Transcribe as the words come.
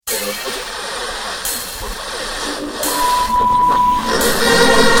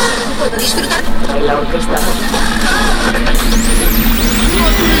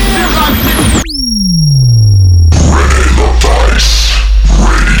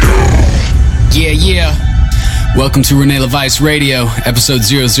Yeah. Welcome to Rene LeVice Radio, episode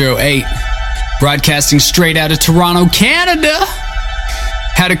 008. Broadcasting straight out of Toronto, Canada.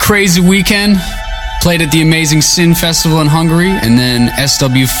 Had a crazy weekend. Played at the amazing Sin Festival in Hungary, and then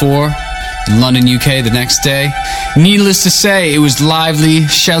SW4 in London, UK the next day. Needless to say, it was lively.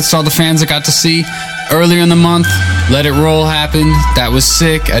 Shouts to all the fans I got to see. Earlier in the month, Let It Roll happened. That was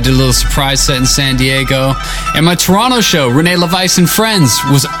sick. I did a little surprise set in San Diego. And my Toronto show, Rene LeVice and Friends,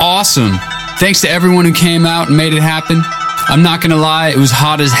 was awesome. Thanks to everyone who came out and made it happen. I'm not gonna lie, it was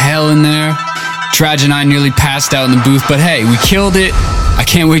hot as hell in there. Traj and I nearly passed out in the booth, but hey, we killed it. I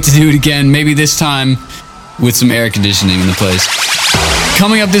can't wait to do it again, maybe this time with some air conditioning in the place.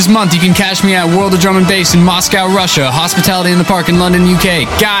 Coming up this month, you can catch me at World of Drum and Bass in Moscow, Russia, Hospitality in the Park in London, UK.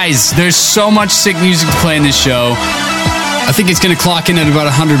 Guys, there's so much sick music to play in this show. I think it's gonna clock in at about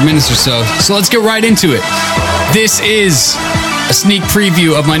 100 minutes or so. So let's get right into it. This is a sneak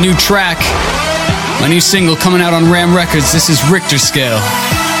preview of my new track, my new single coming out on Ram Records. This is Richter Scale.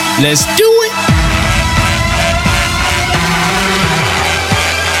 Let's do it!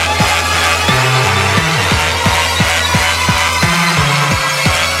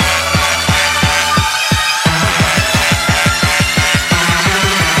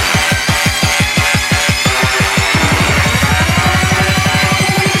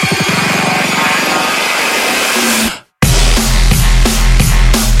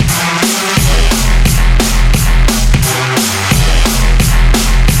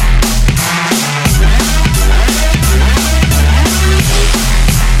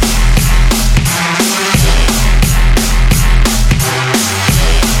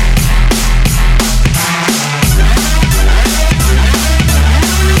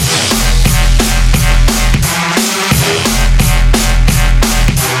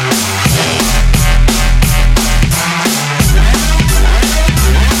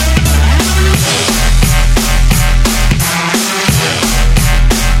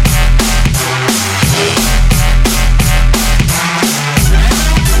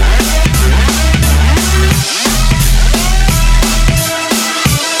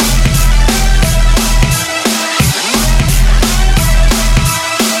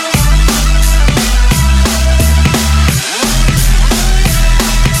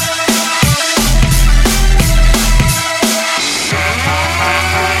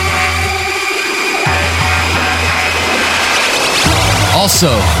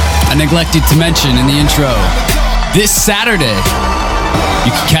 Also, I neglected to mention in the intro, this Saturday,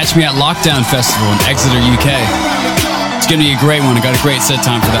 you can catch me at Lockdown Festival in Exeter, UK. It's going to be a great one. I got a great set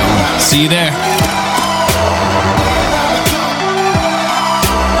time for that one. See you there.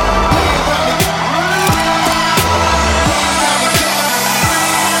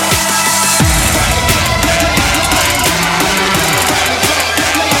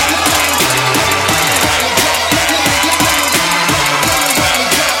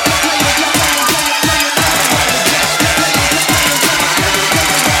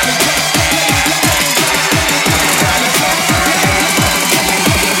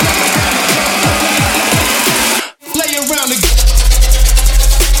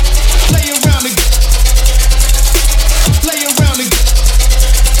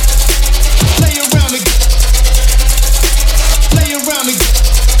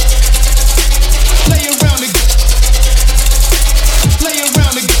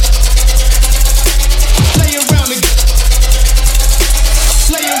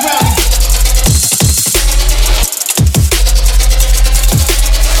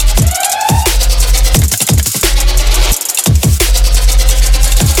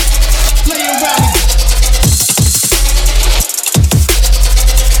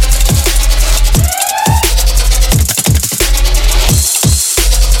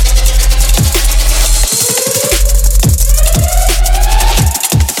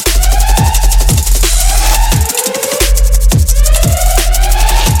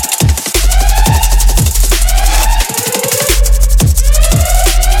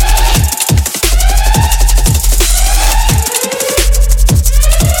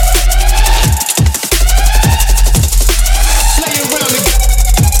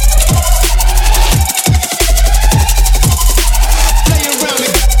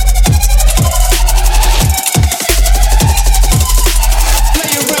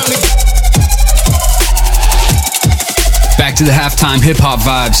 To the halftime hip-hop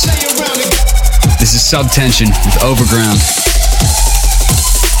vibes. This is Subtension with Overground.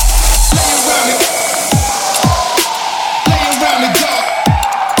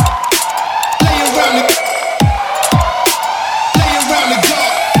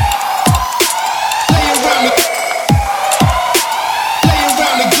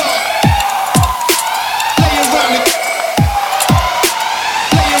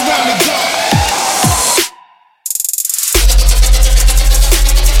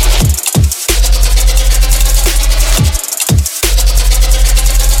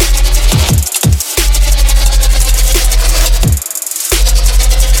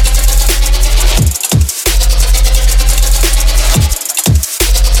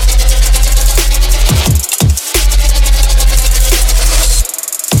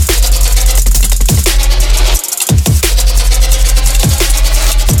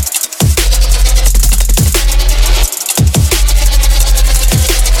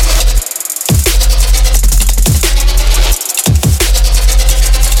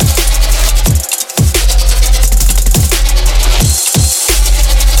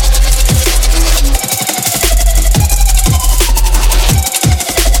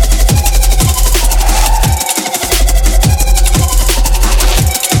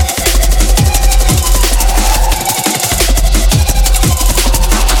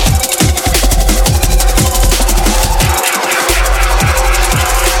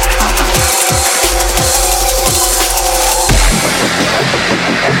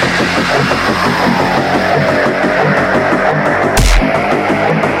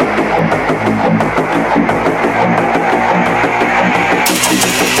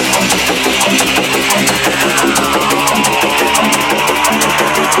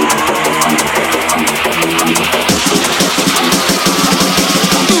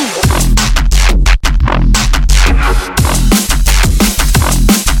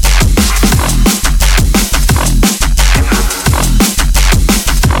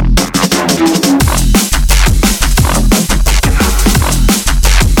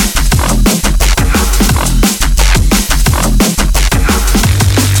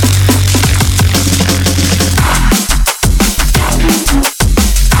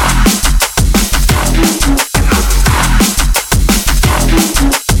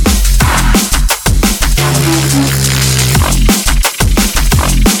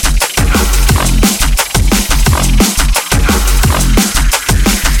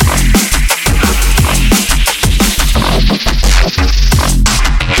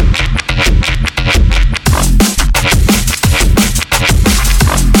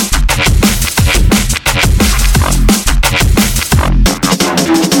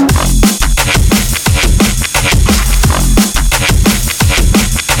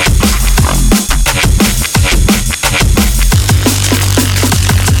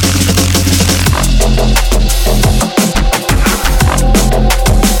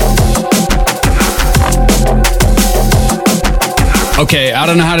 Okay, I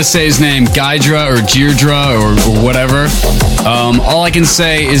don't know how to say his name, Gaidra or Girdra or whatever. All I can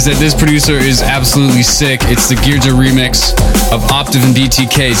say is that this producer is absolutely sick. It's the Girdra remix of Optiv and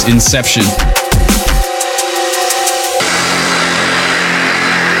BTK's Inception.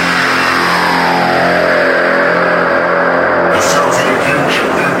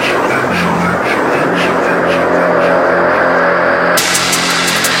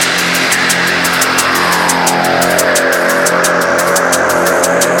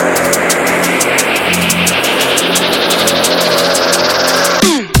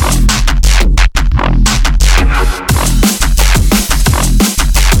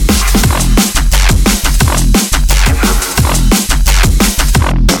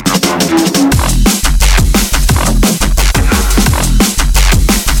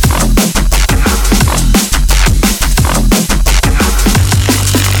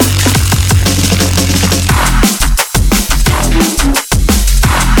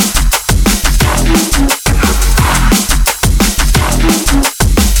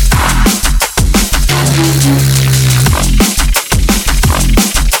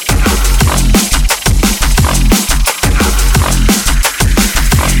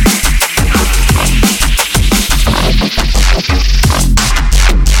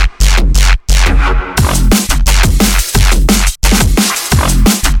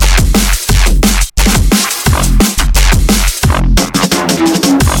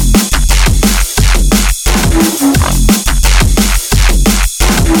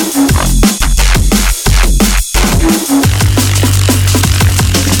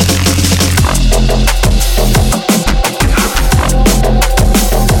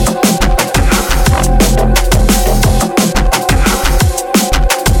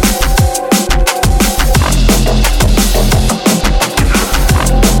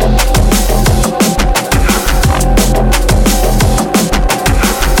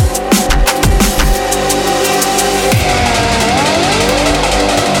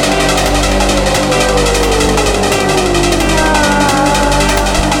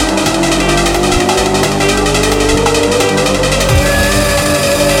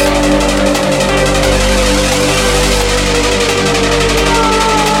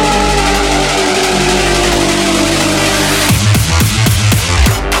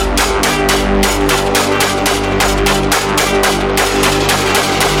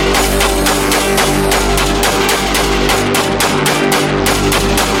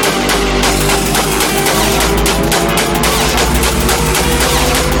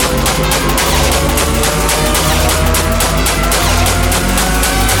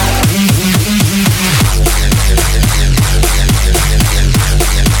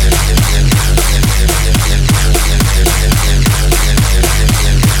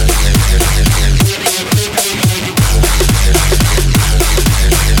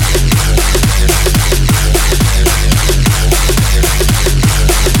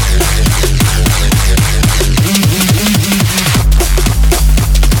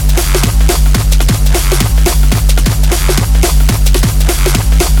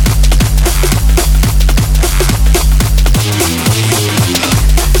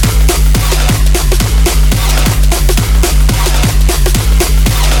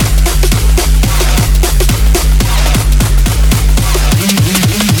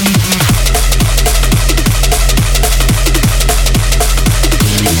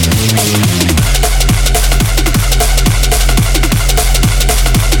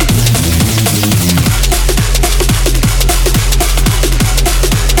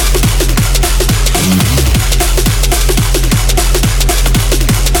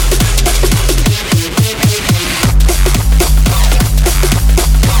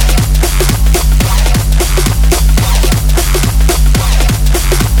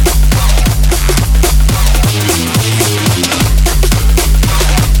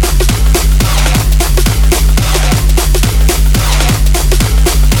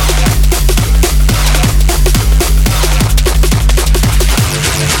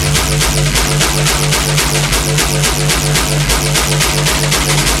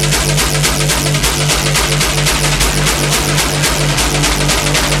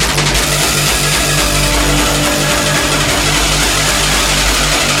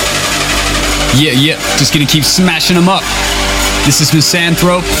 Yeah, just gonna keep smashing them up. This is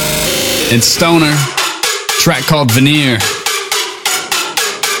Misanthrope and Stoner, track called Veneer.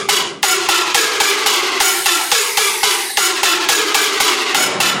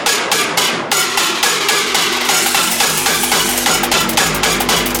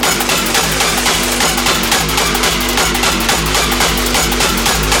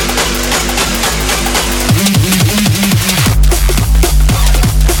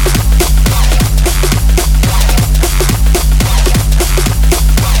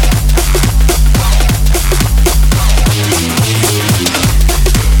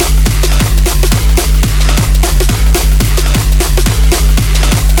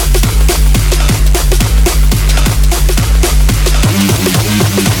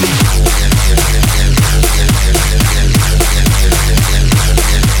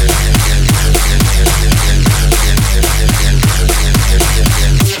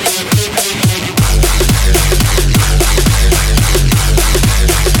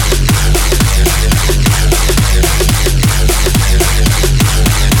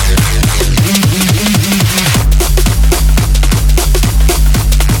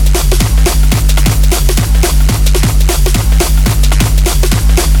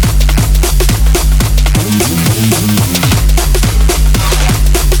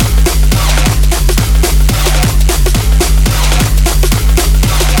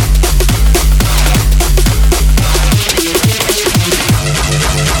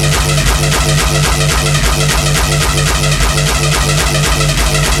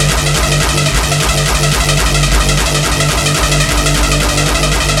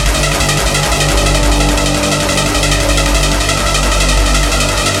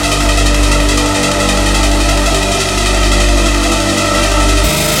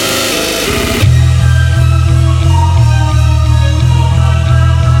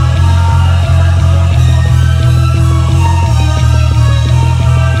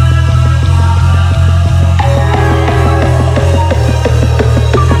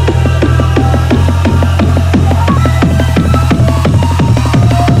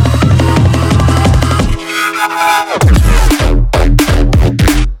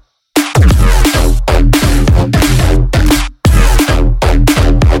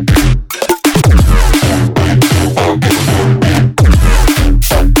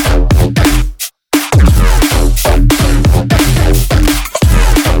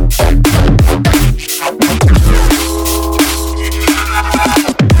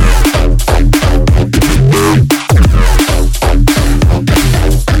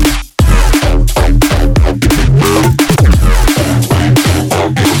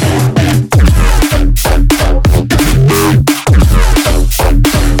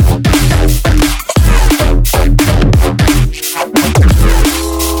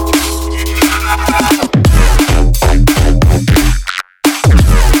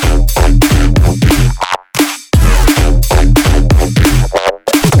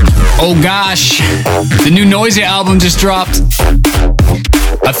 Oh gosh, the new Noisia album just dropped.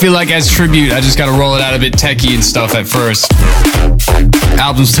 I feel like as tribute, I just gotta roll it out a bit techie and stuff at first.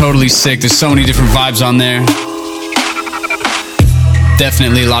 Album's totally sick, there's so many different vibes on there.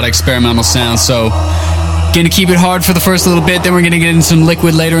 Definitely a lot of experimental sounds, so gonna keep it hard for the first little bit, then we're gonna get into some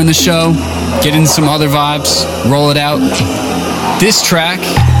liquid later in the show, get into some other vibes, roll it out. This track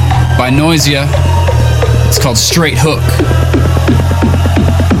by Noisia, it's called Straight Hook.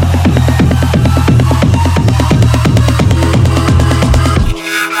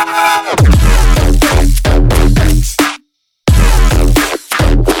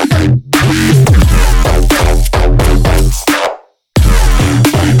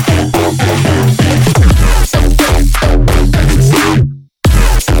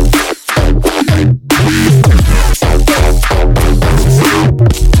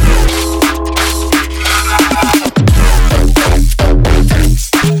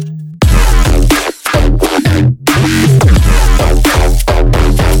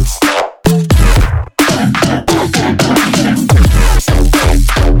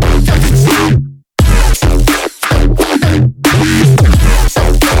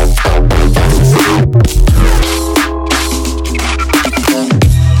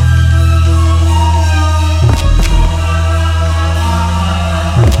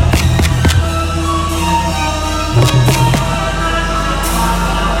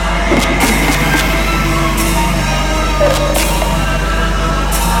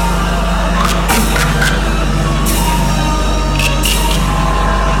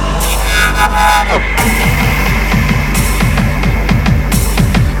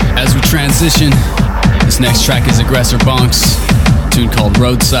 As we transition, this next track is Aggressor Bunks, a tune called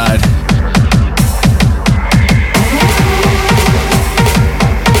Roadside.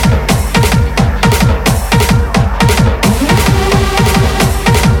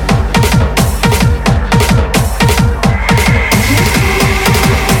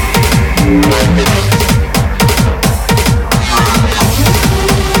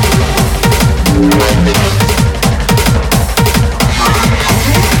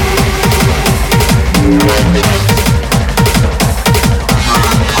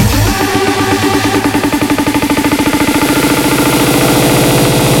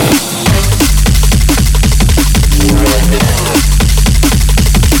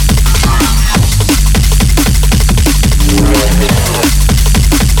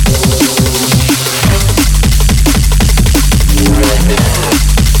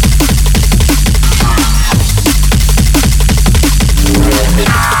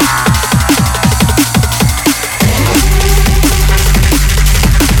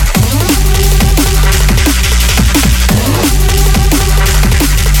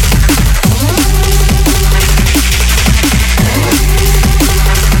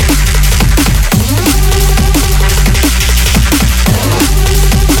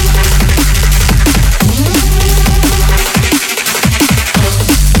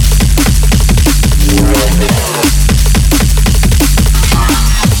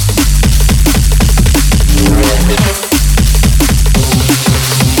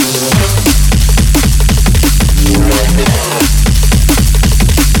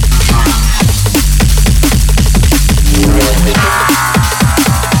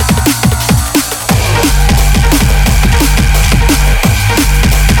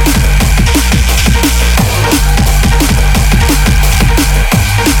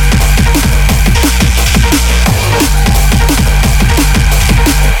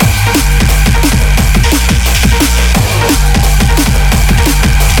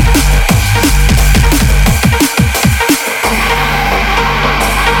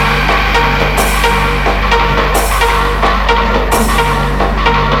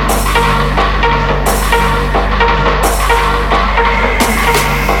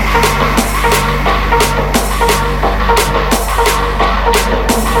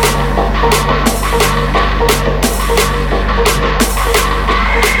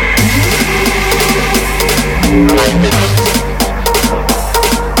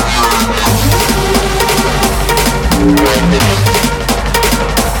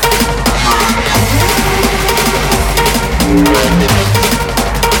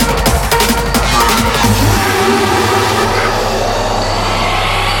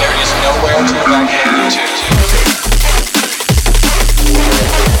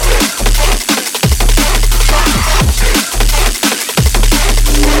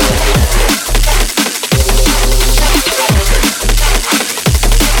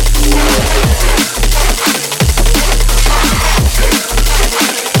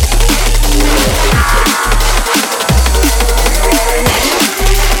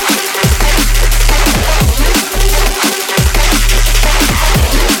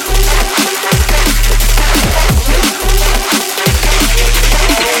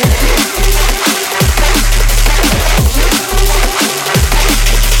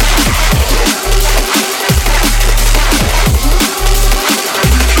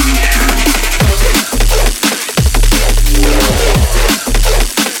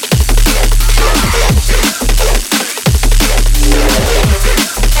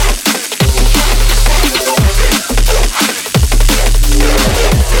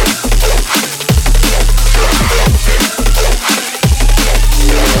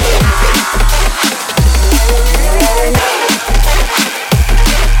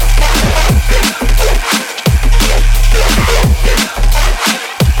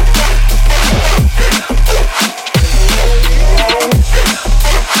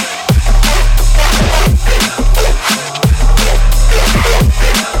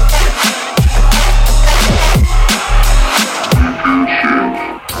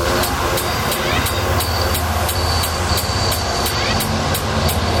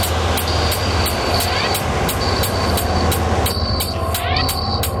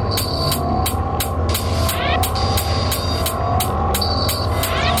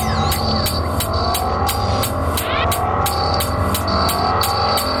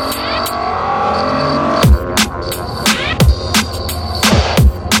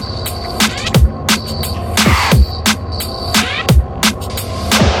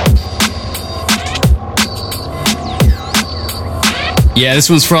 Yeah,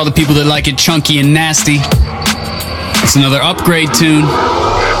 this one's for all the people that like it chunky and nasty. It's another upgrade tune.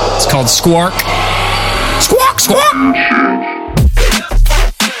 It's called Squark. Squawk, squawk!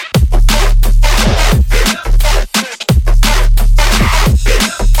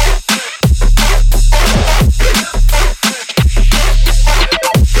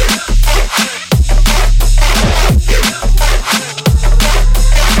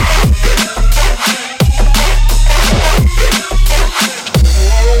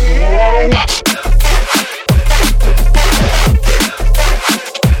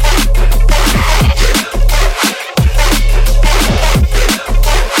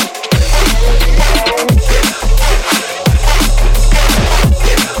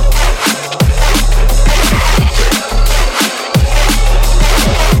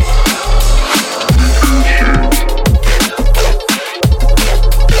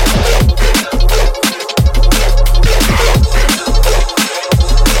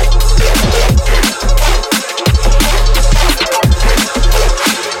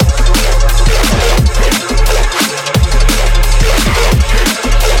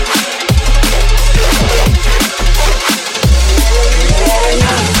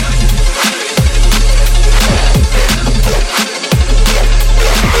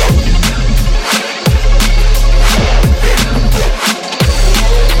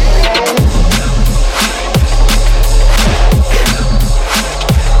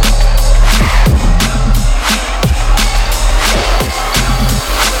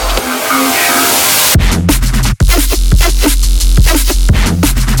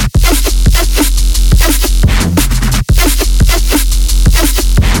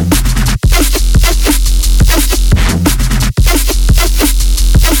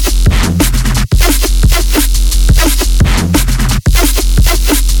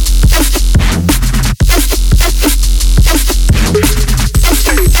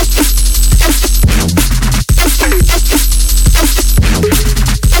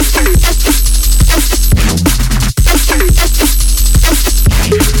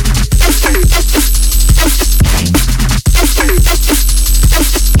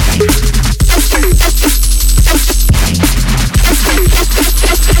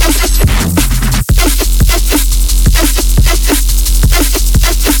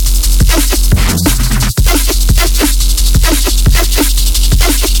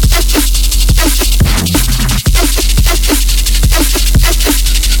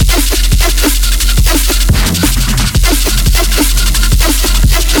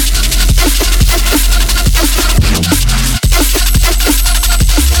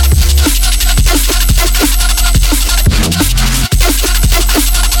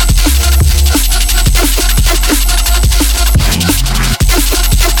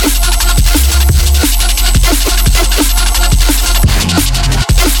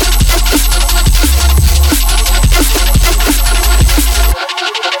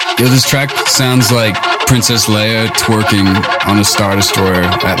 Yo, this track sounds like Princess Leia twerking on a Star Destroyer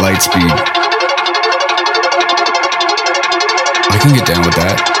at light speed. I can get down with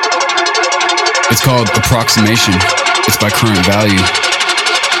that. It's called Approximation. It's by Current Value.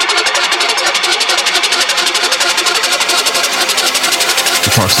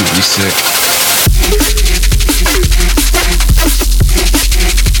 Approximately sick.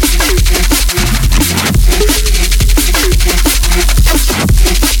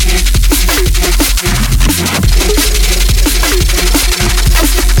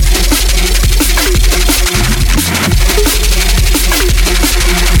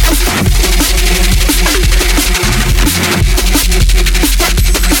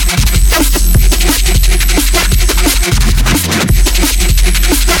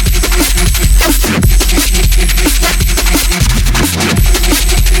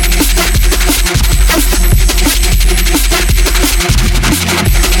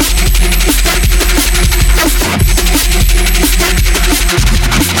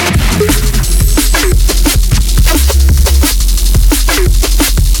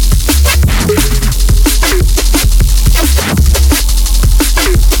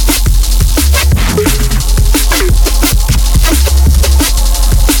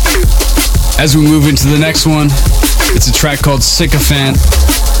 As we move into the next one, it's a track called Sycophant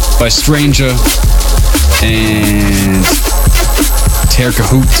by Stranger and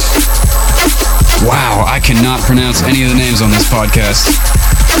Terkahoot. Wow, I cannot pronounce any of the names on this podcast.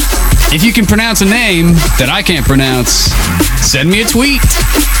 If you can pronounce a name that I can't pronounce, send me a tweet.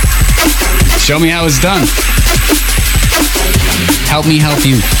 Show me how it's done. Help me help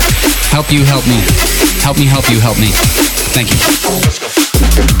you. Help you help me. Help me help you help me. Thank you.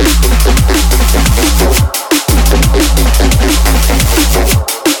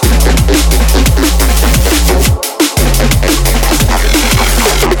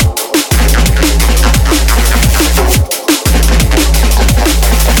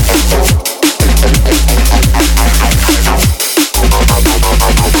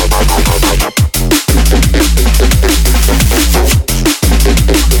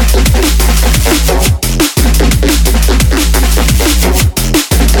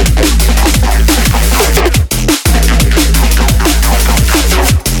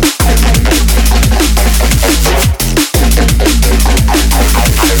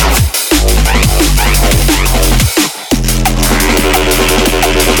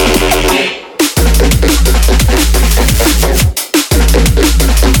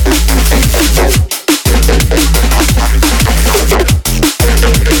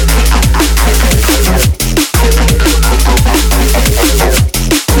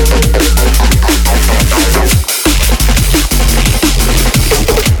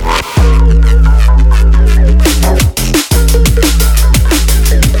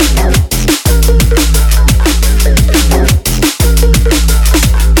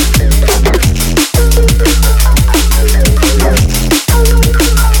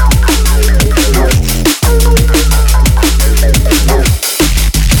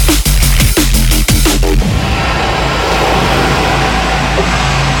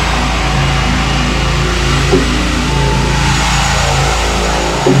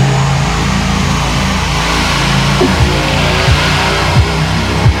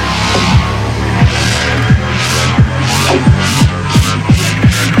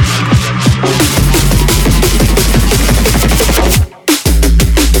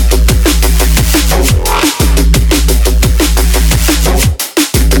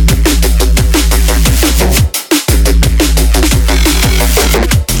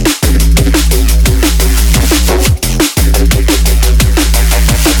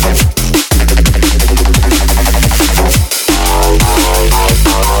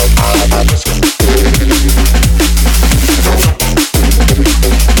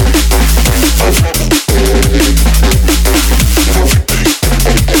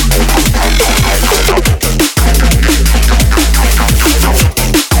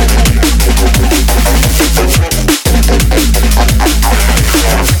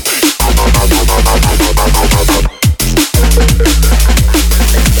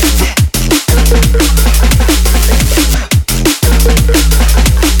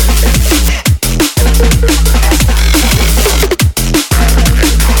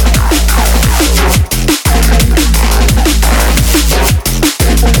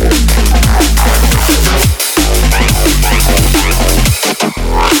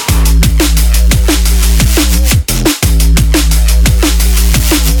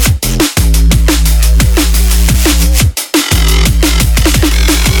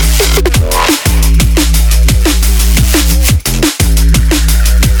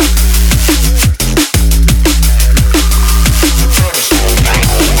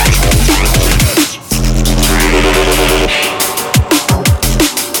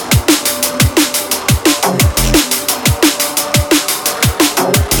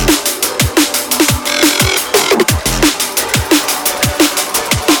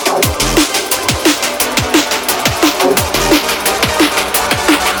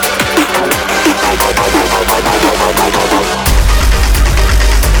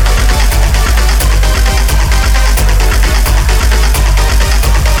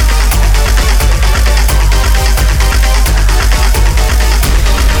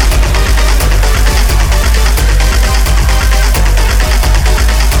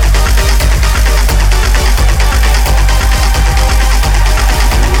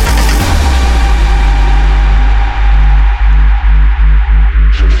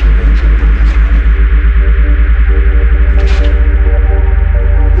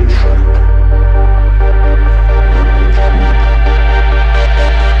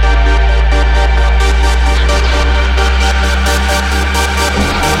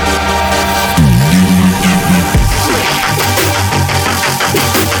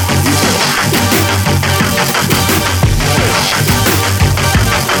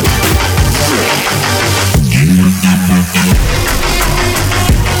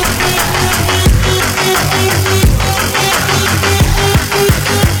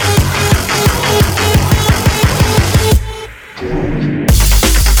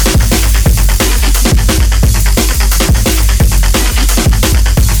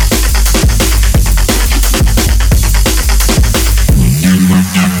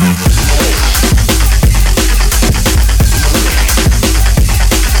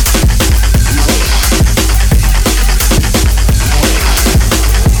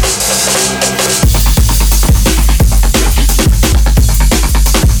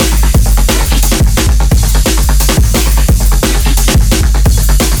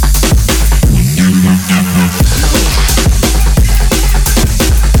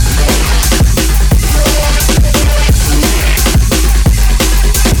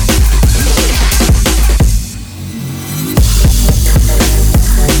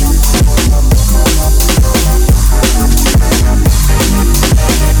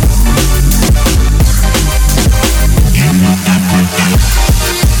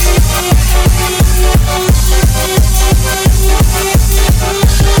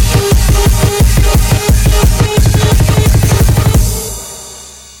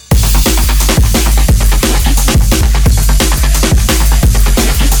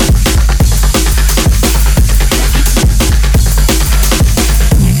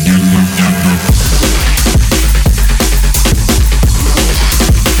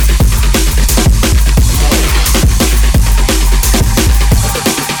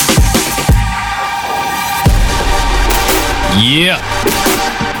 Yeah.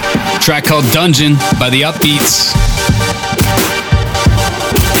 Track called Dungeon by the Upbeats.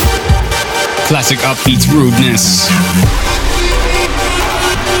 Classic Upbeats rudeness.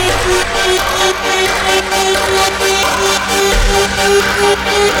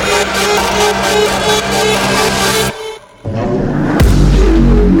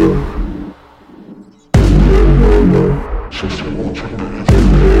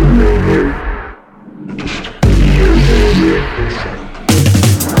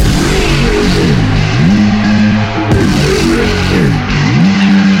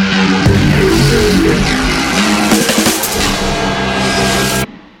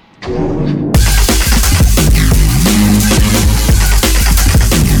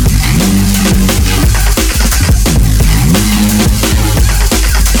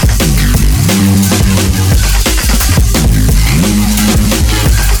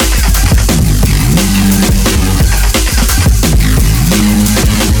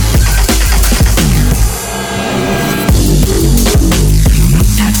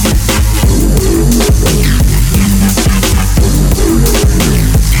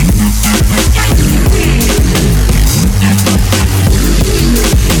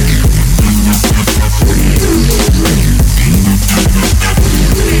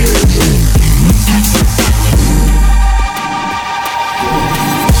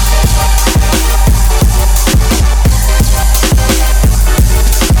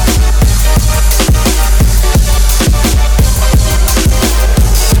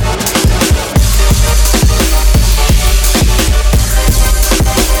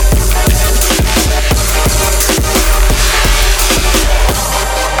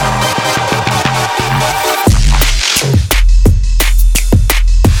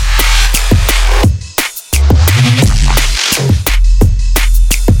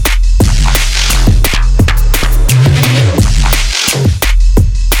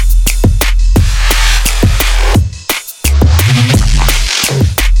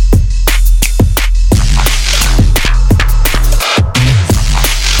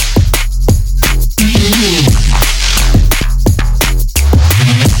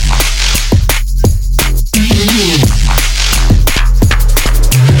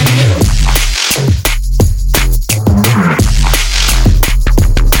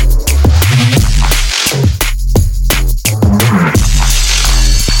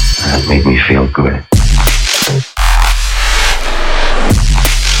 Made me feel good.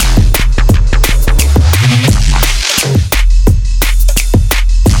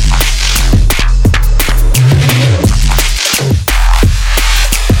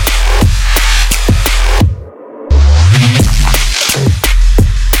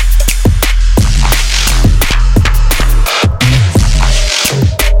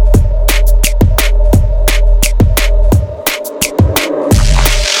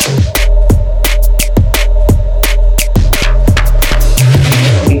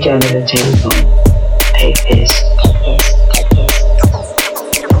 Down to the telephone. Take this.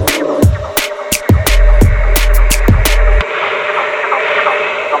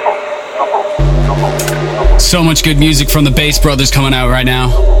 So much good music from the Bass Brothers coming out right now.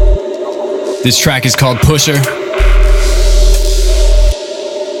 This track is called Pusher.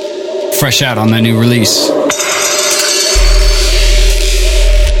 Fresh out on that new release.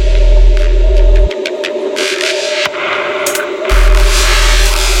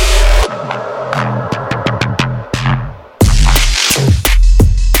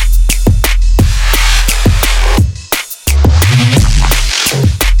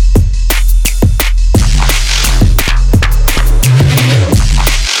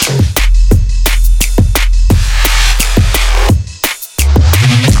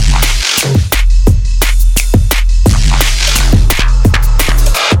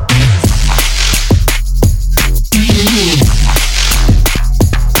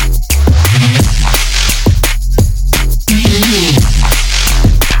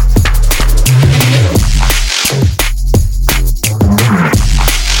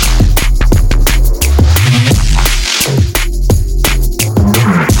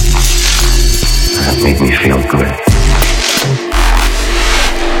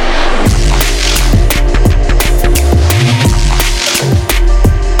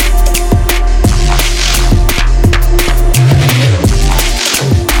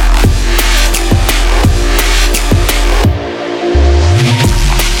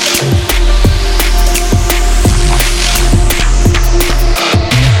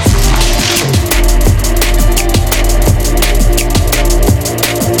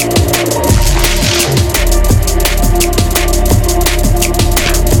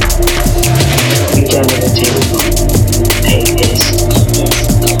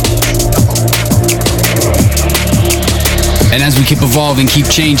 we keep evolving, keep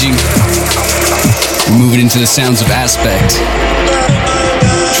changing. We're moving into the sounds of Aspect.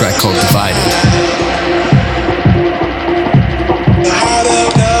 A track called Divided.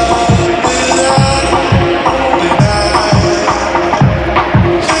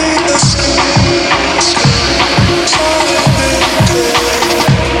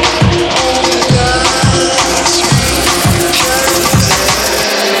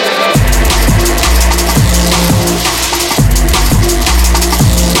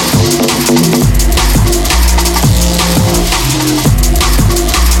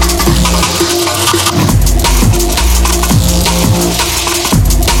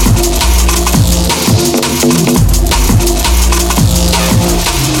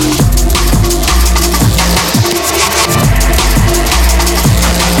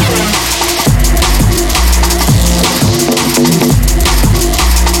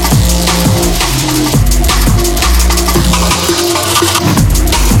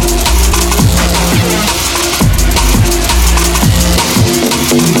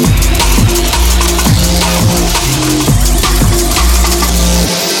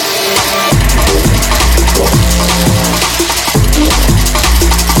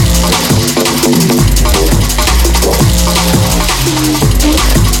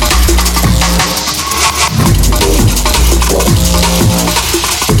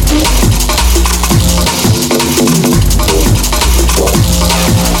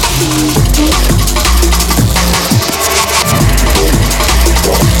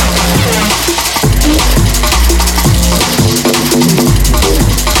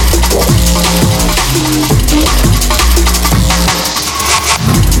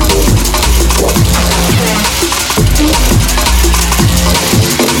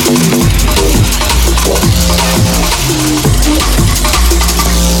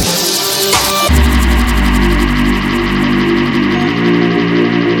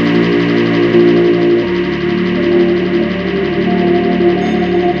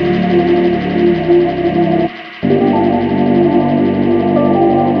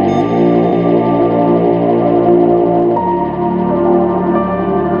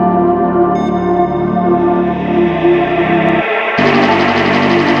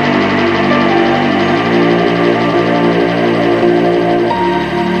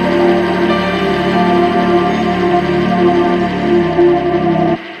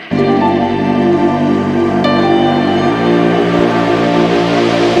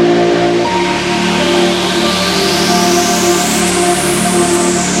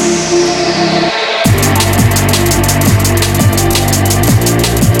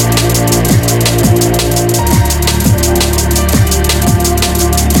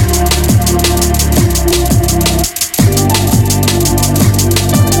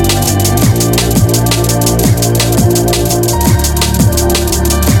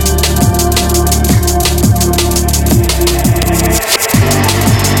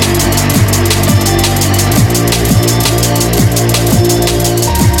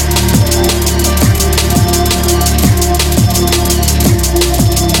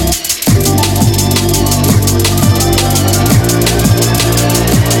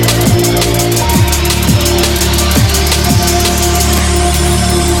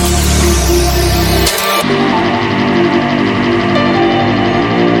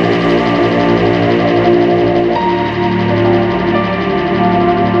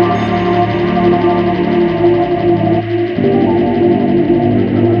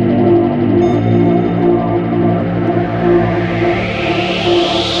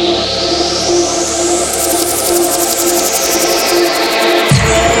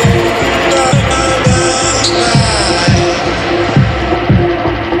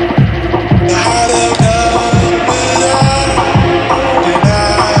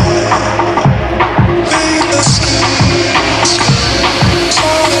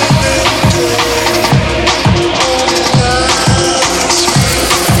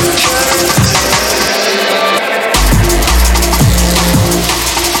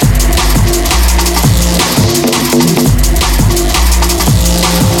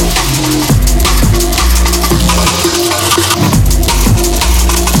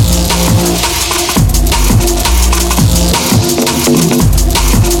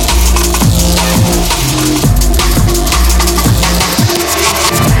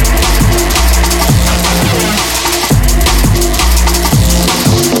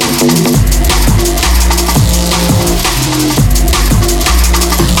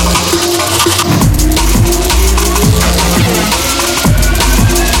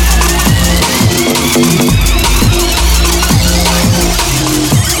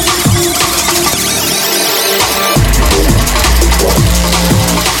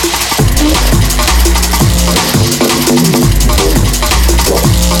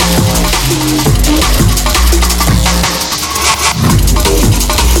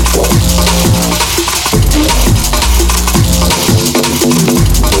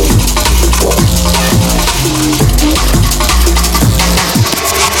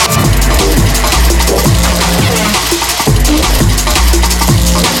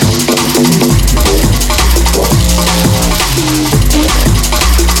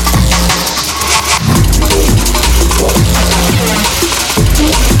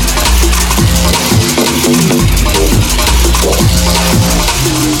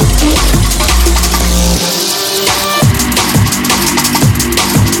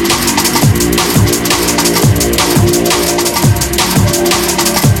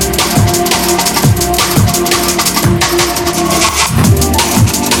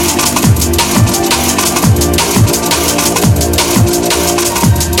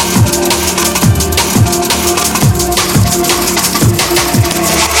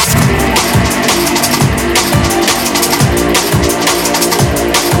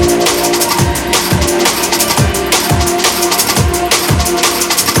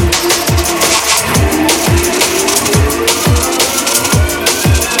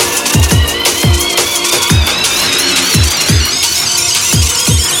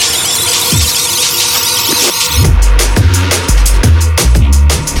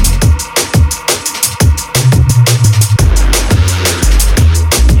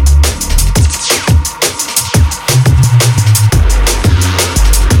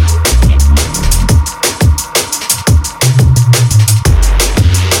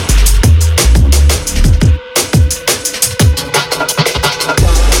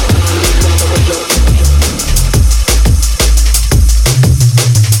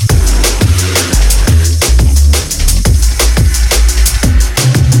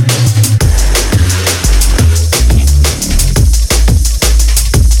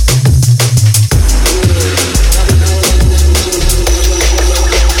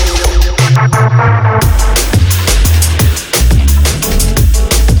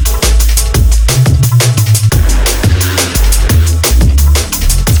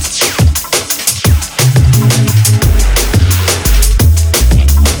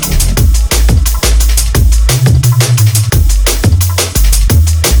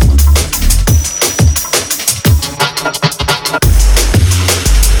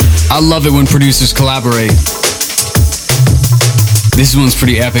 I love it when producers collaborate. This one's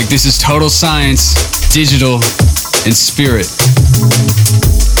pretty epic. This is Total Science, Digital, and Spirit.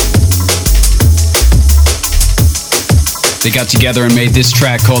 They got together and made this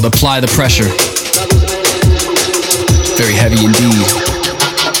track called Apply the Pressure. Very heavy indeed.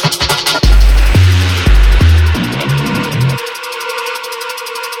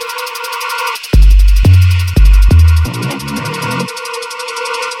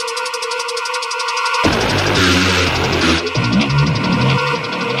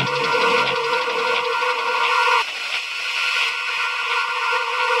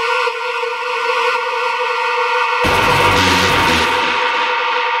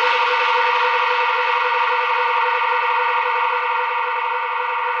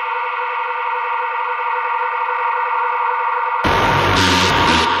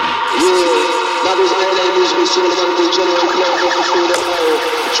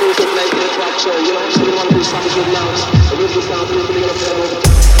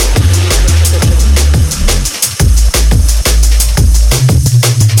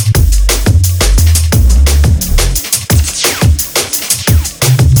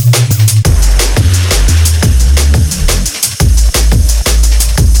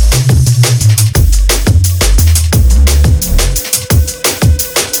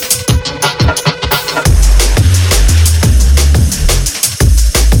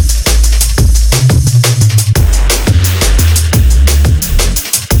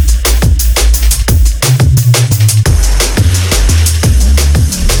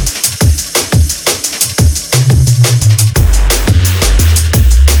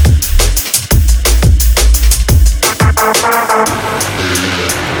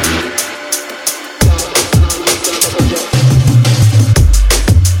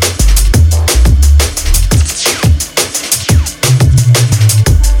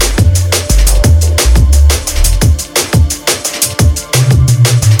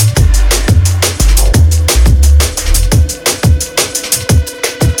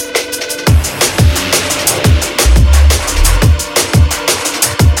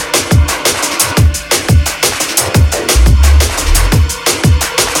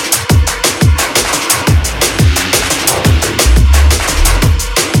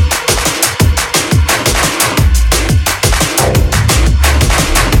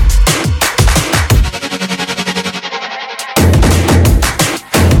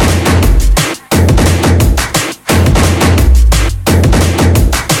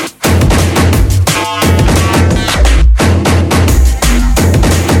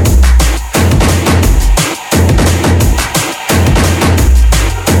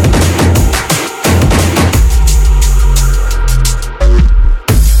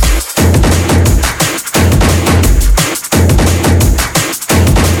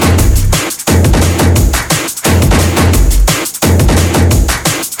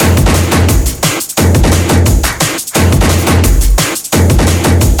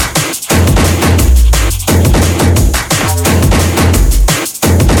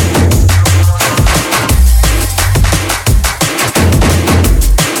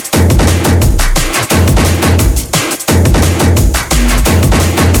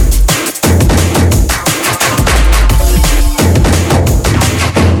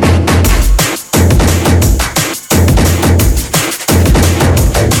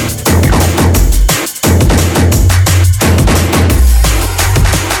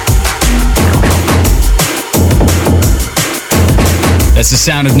 That's the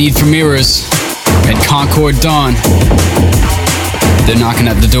sound of Need for Mirrors and Concord Dawn. They're knocking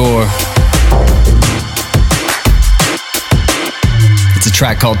at the door. It's a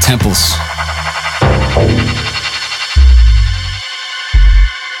track called Temples.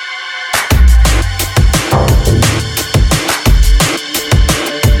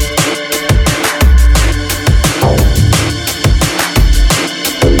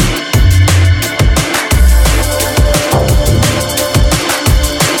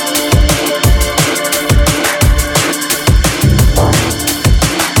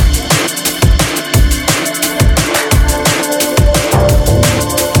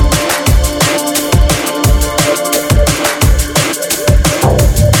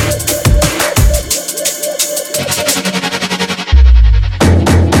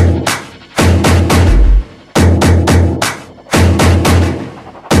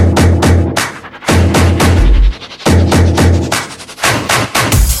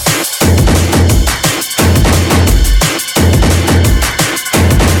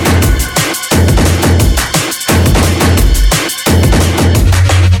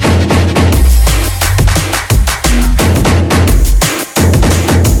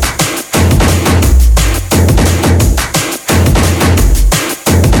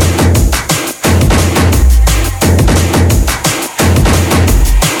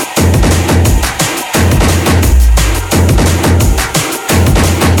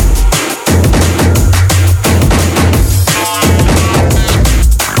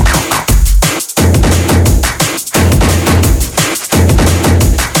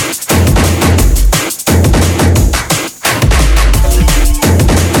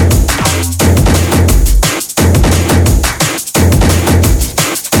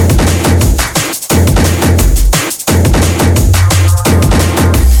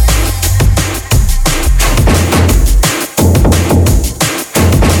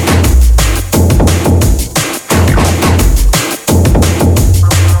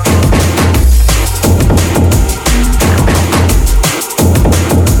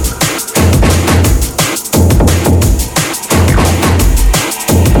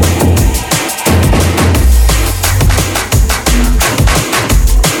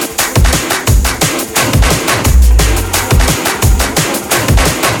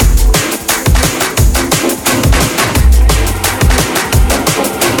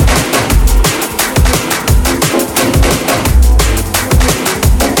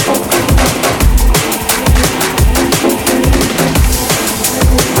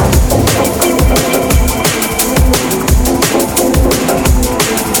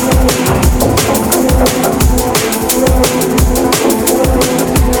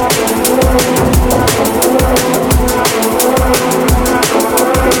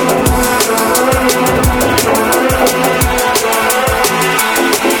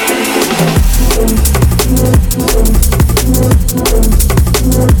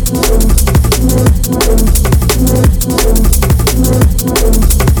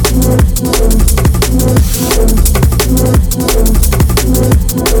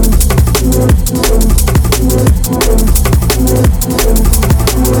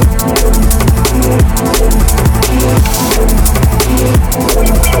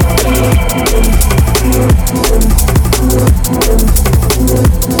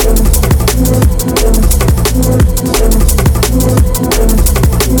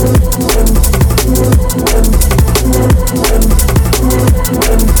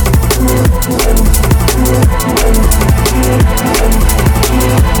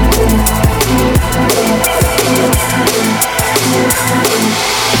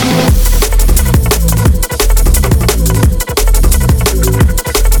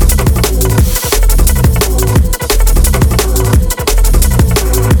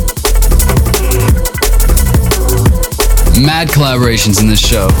 mad collaborations in this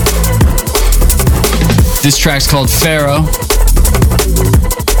show. This track's called Pharaoh.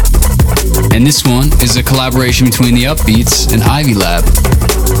 And this one is a collaboration between the Upbeats and Ivy Lab.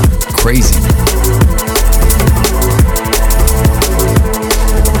 Crazy.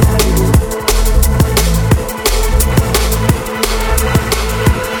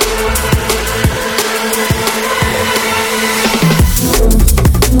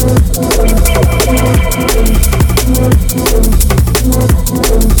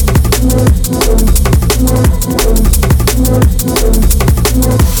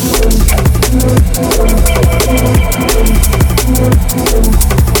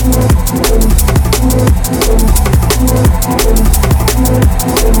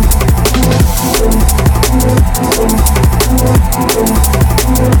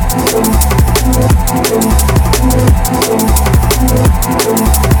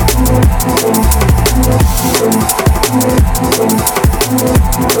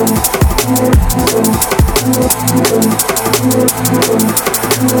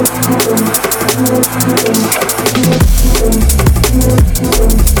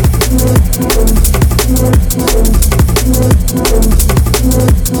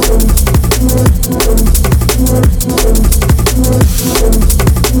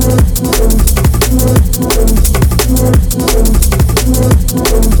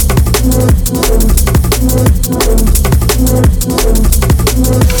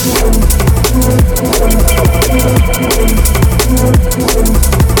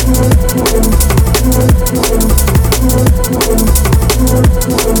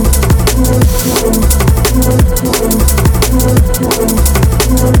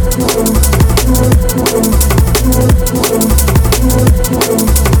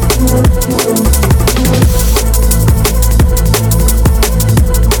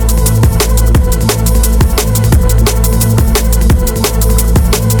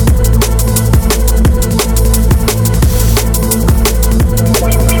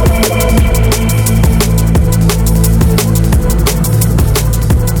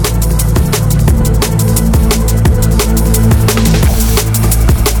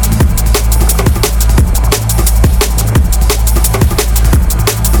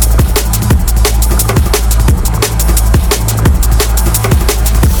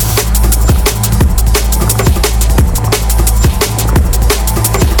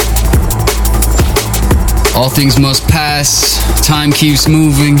 All things must pass, time keeps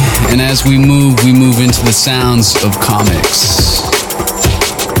moving, and as we move into the sounds of comics.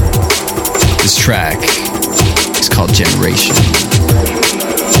 This track is called Generation.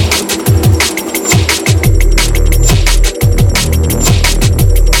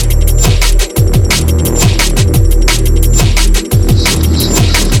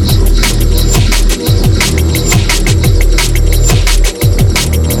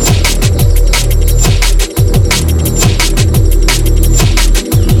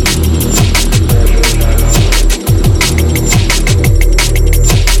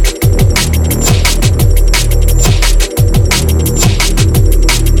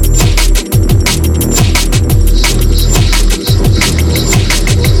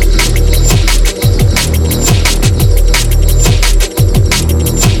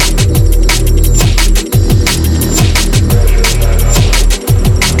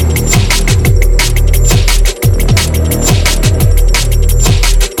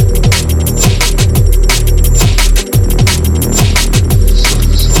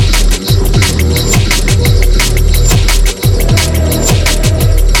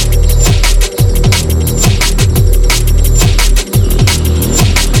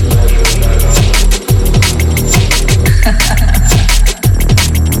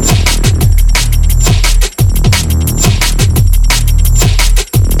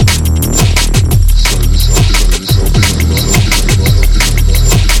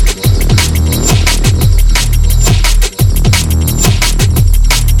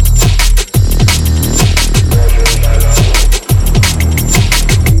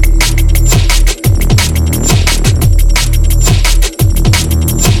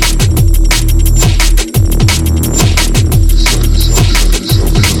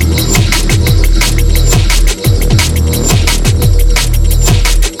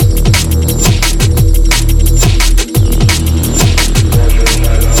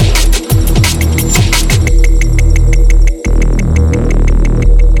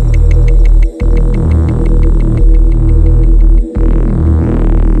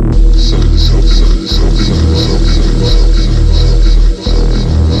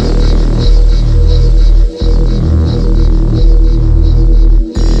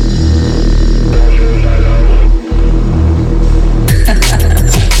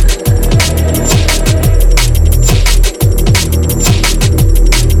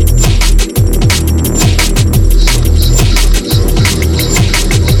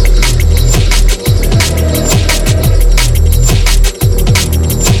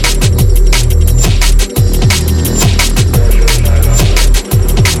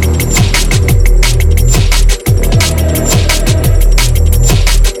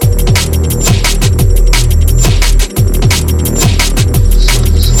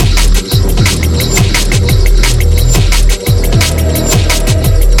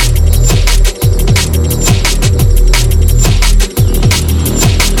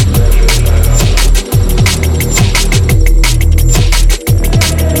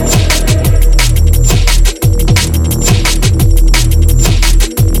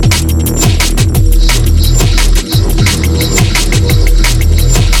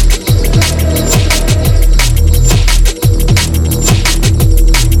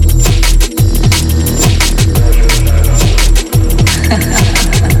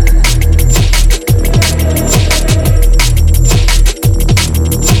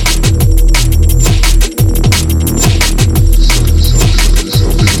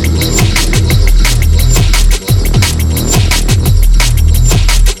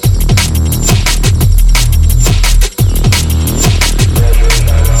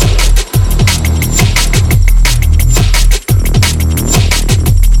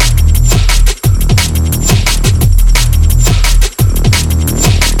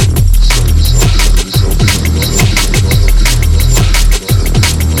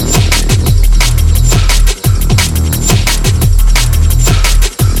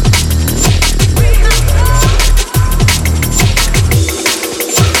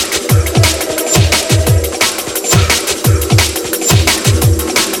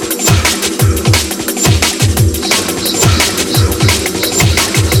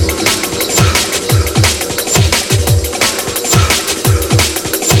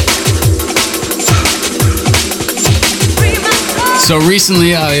 So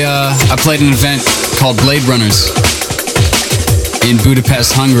recently I played an event called Blade Runners in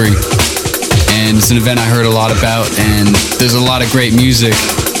Budapest, Hungary. And it's an event I heard a lot about, and there's a lot of great music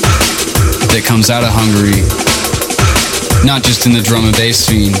that comes out of Hungary. Not just in the drum and bass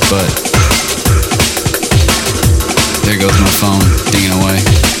scene, but... There goes my phone, dinging away.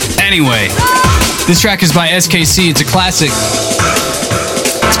 Anyway, this track is by SKC. It's a classic.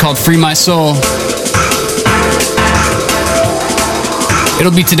 It's called Free My Soul.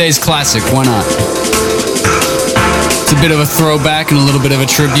 It'll be today's classic, why not? It's a bit of a throwback and a little bit of a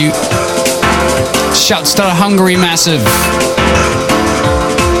tribute. Shouts to the Hungary Massive.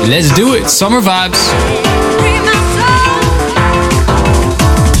 Let's do it, summer vibes.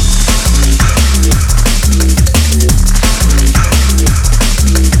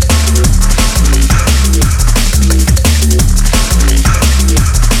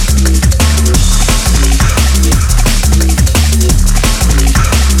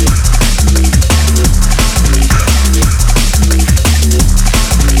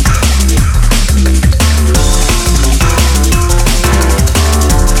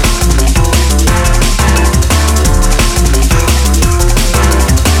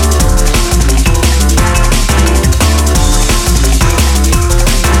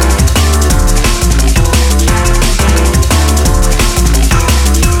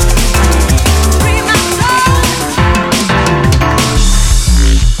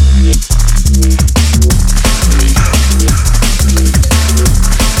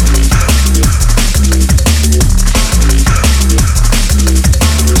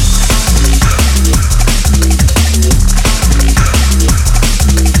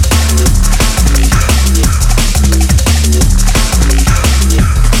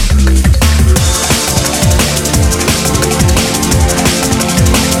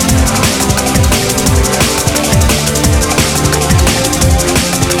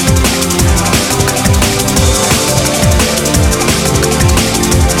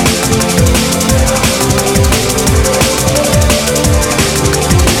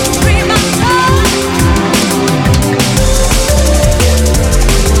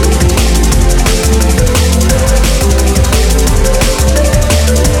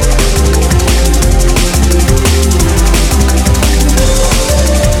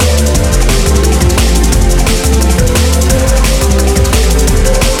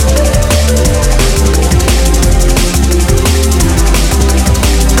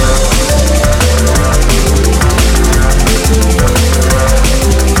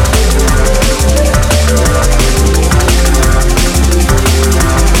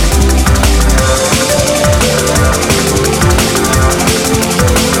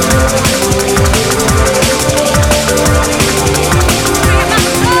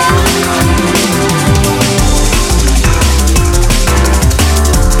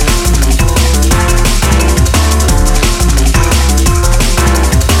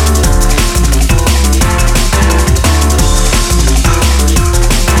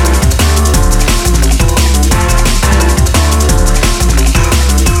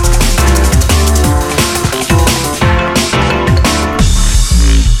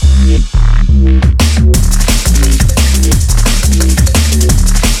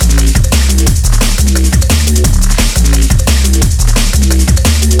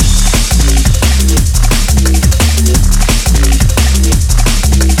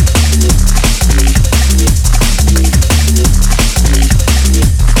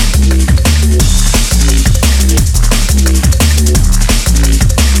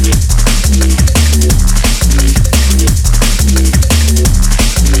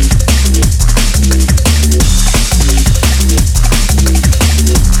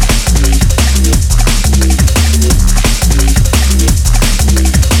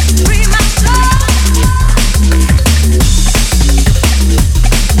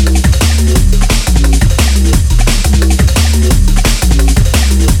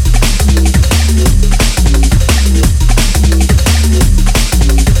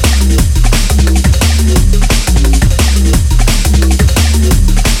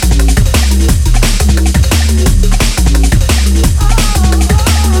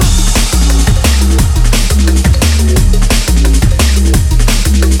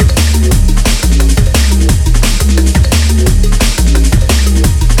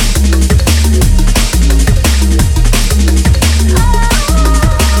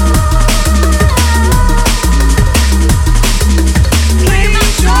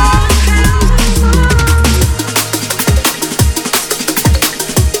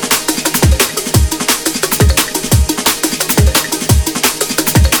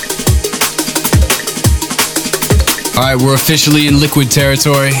 Alright, we're officially in liquid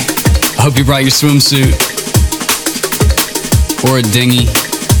territory. I hope you brought your swimsuit. Or a dinghy.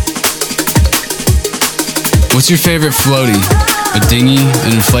 What's your favorite floaty? A dinghy?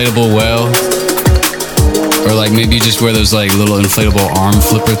 An inflatable whale? Or like maybe you just wear those like little inflatable arm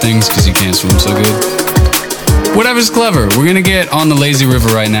flipper things because you can't swim so good. Whatever's clever. We're gonna get on the lazy river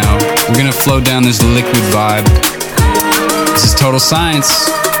right now. We're gonna float down this liquid vibe. This is total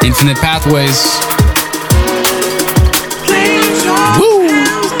science. Infinite pathways. Woo! We'll be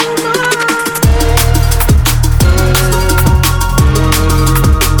right back.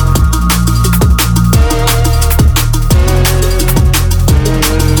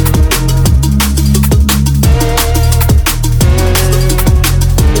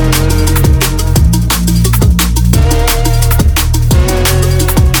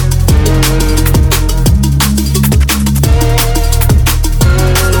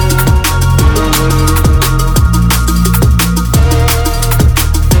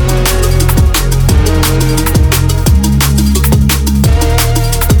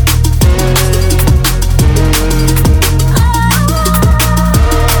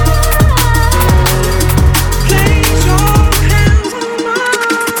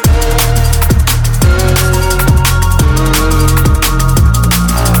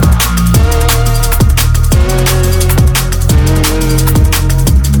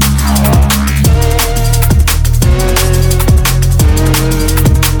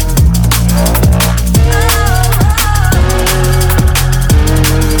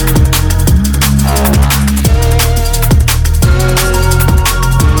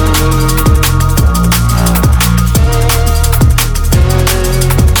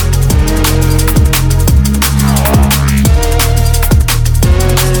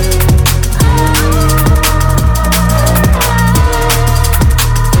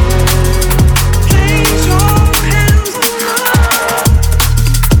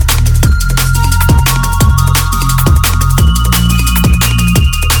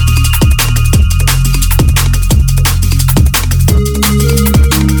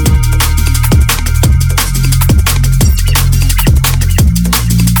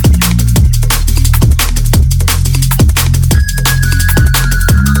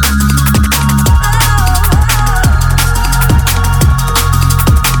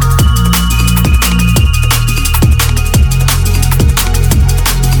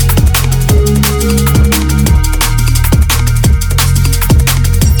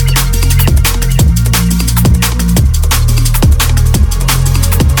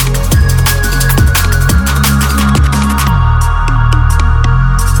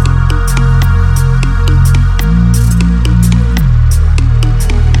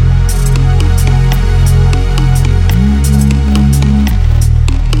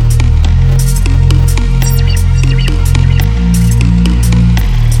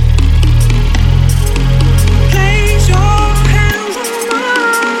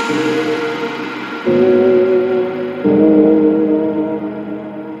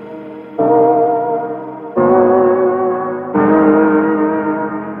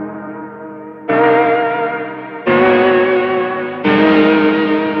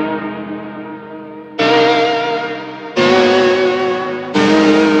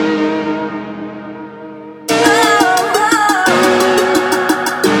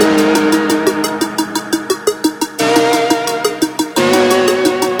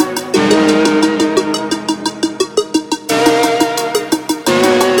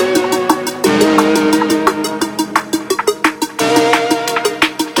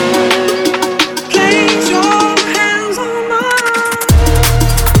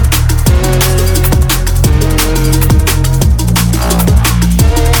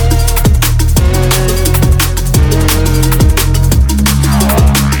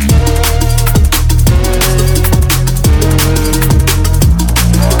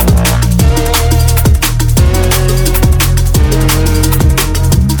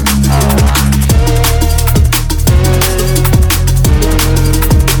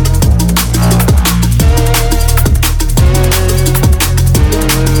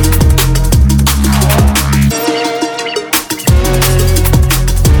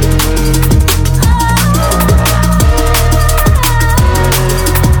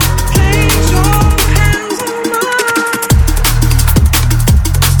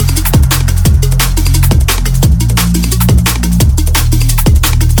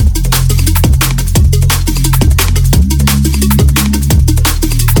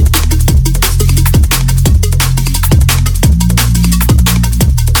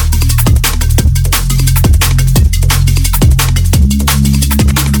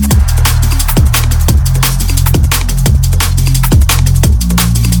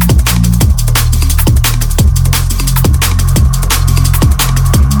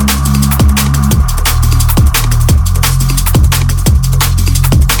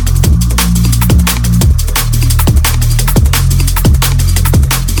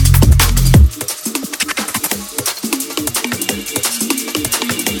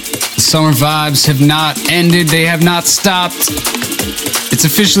 summer vibes have not ended. They have not stopped. It's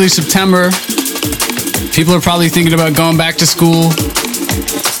officially September. People are probably thinking about going back to school.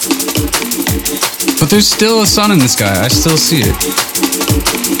 But there's still a sun in the sky. I still see it.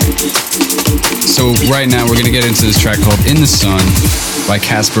 So right now we're going to get into this track called In the Sun by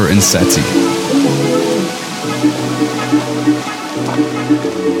Casper and Setzi.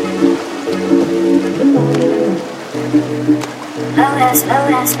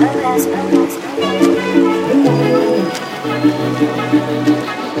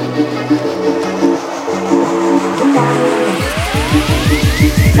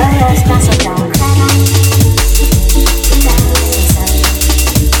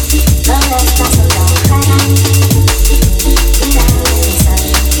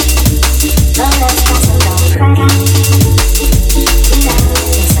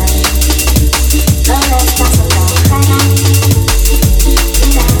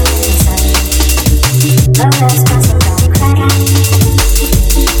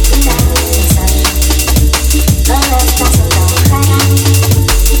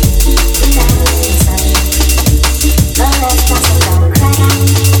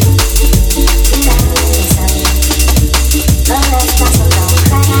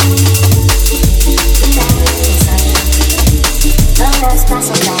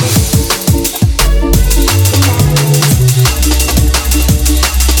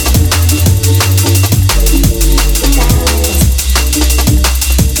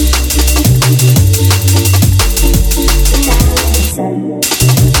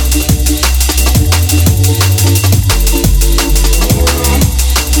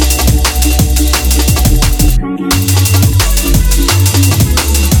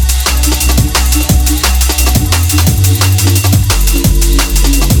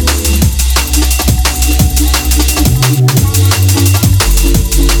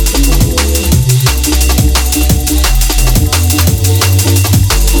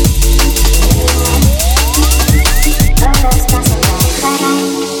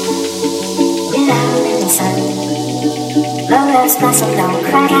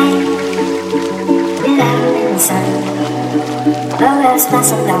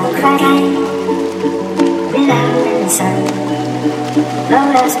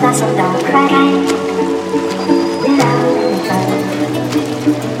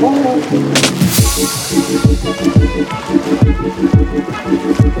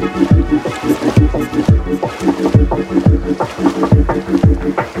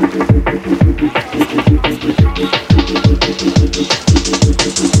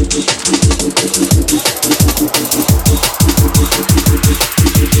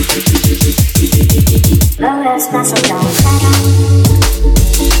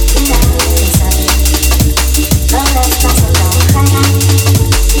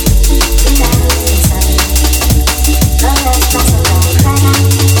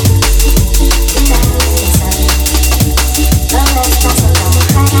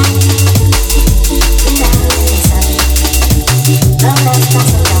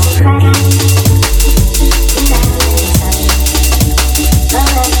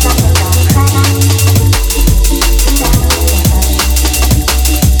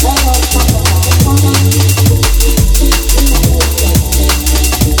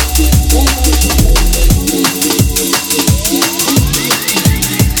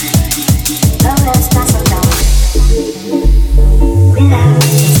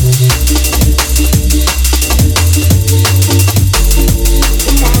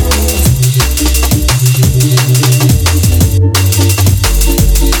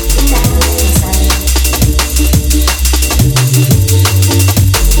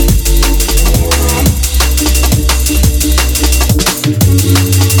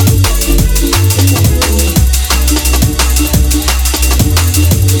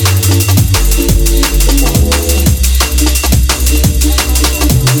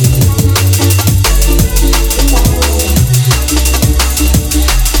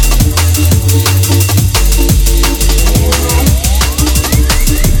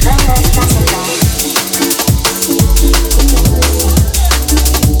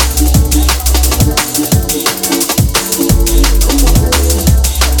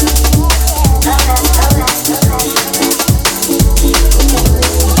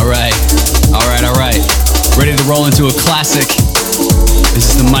 Roll into a classic.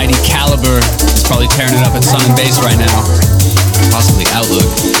 This is the mighty Caliber. He's probably tearing it up at Sun and Bass right now. Possibly Outlook.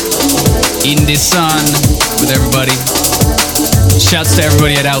 In the Sun with everybody. Shouts to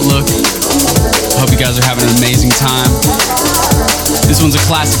everybody at Outlook. Hope you guys are having an amazing time. This one's a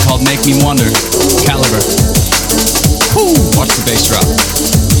classic called Make Me Wonder. Caliber. Woo! Watch the bass drop.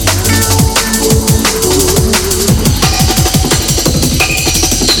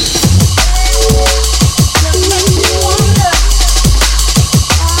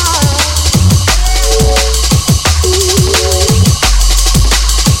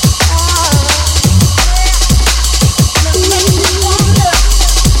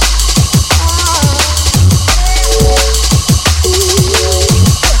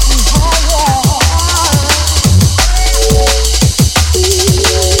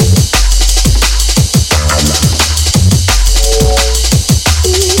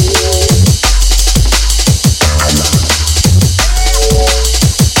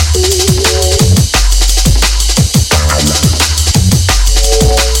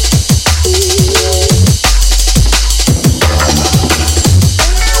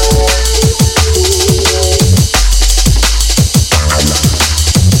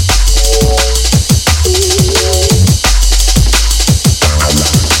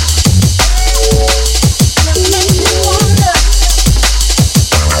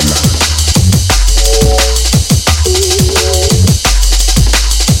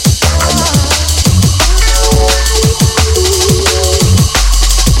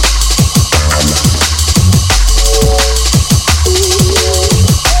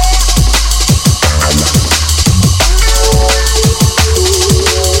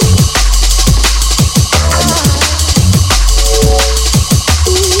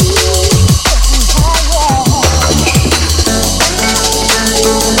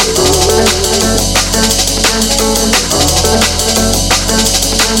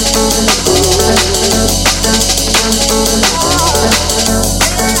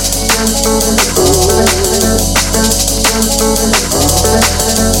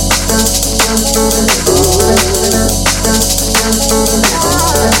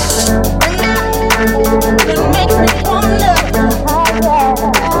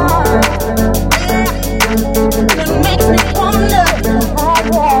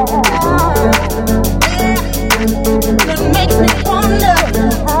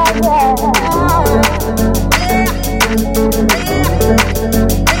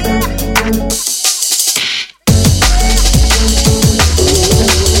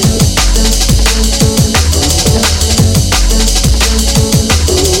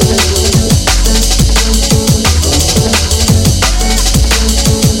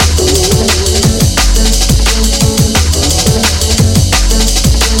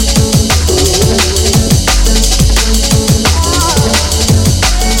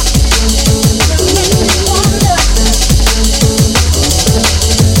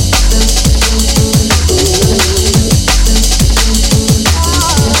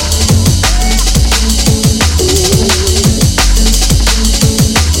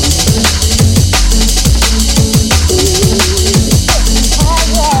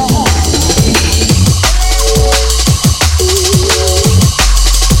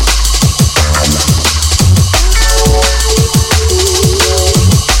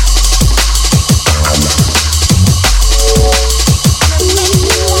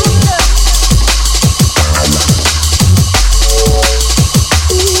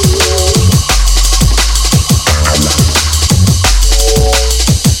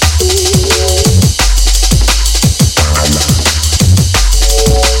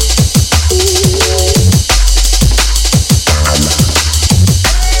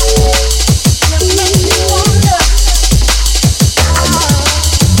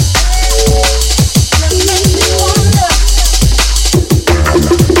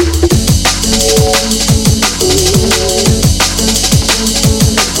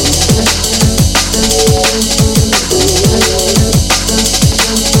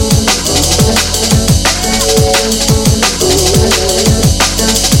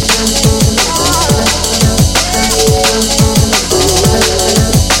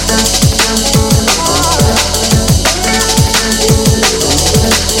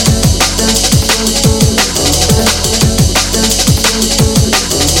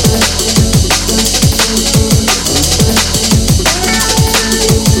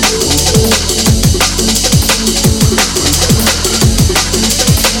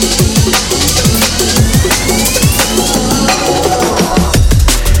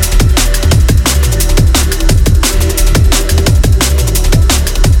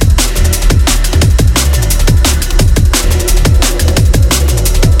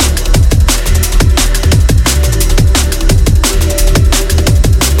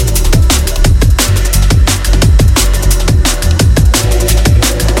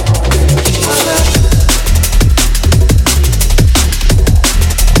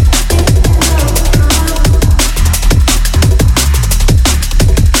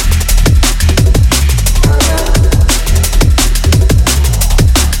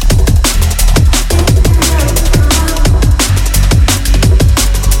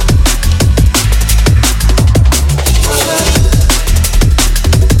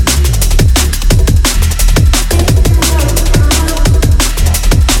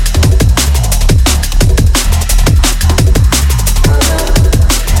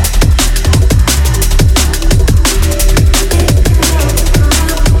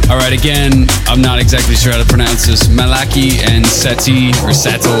 Alright, again, I'm not exactly sure how to pronounce this. Malaki and Seti, or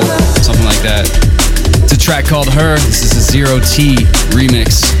Settle, something like that. It's a track called Her. This is a 0T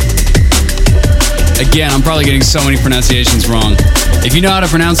remix. Again, I'm probably getting so many pronunciations wrong. If you know how to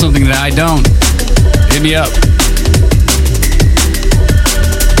pronounce something that I don't, hit me up.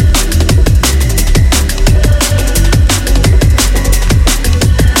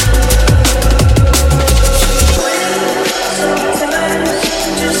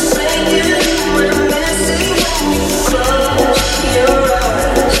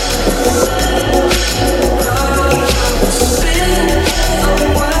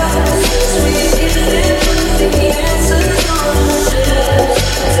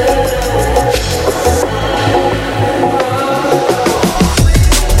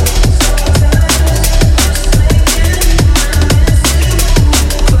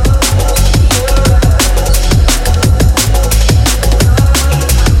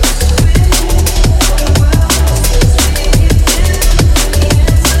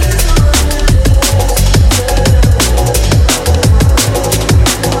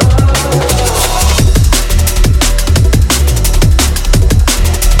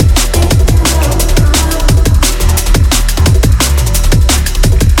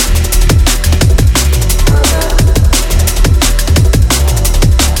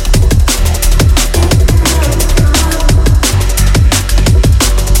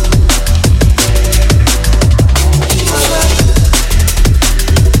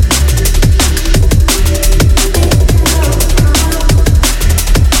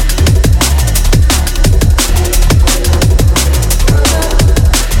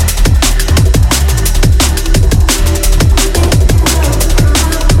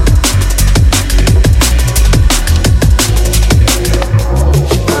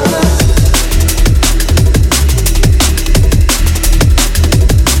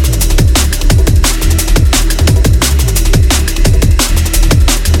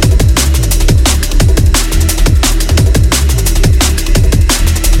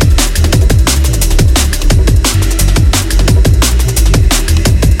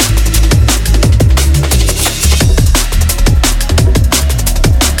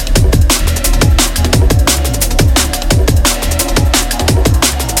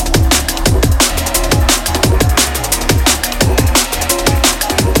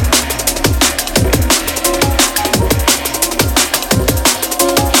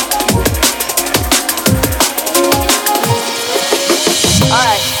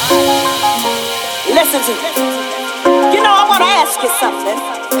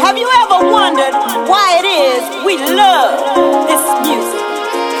 Have you ever wondered why it is we love this music?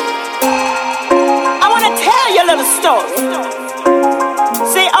 I want to tell you a little story.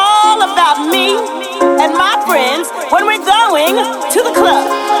 See, all about me and my friends when we're going to the club.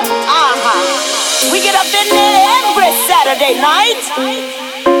 We get up in there every Saturday night,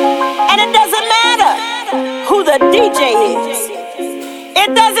 and it doesn't matter who the DJ is.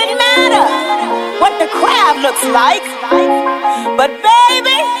 It doesn't matter what the crowd looks like. But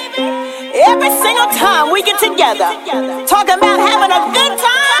baby, every single time we get together, talking about having a good time.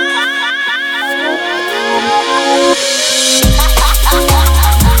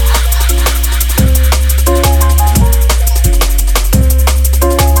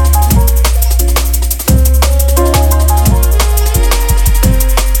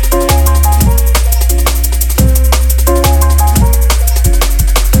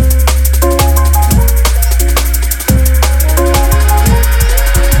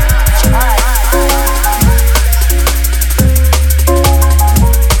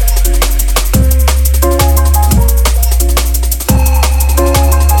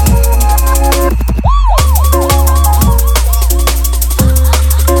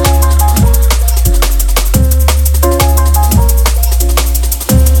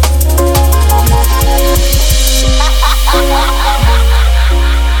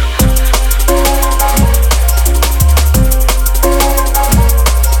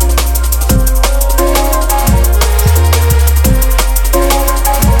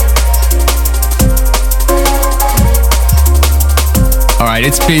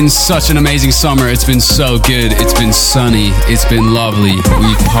 It's been such an amazing summer. It's been so good. It's been sunny. It's been lovely.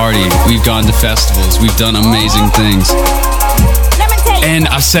 We've partied. We've gone to festivals. We've done amazing things. And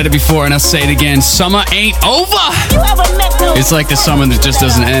I've said it before and I'll say it again. Summer ain't over. It's like the summer that just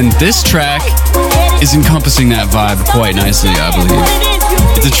doesn't end. This track is encompassing that vibe quite nicely, I believe.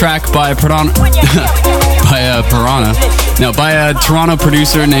 It's a track by a Toronto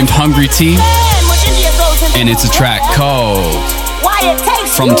producer named Hungry T. And it's a track called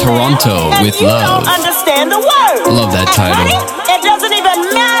From Toronto with Love. Understand the word. Love that title. It doesn't even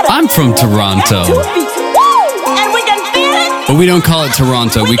matter I'm from Toronto. 2 feet. And we can feel it. But we don't call it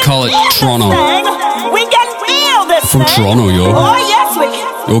Toronto, we call it Toronto. We can feel this From thing. Toronto, yo. Oh, yes, we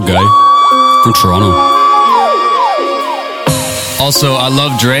can. Yo, guy. From Toronto. Also, I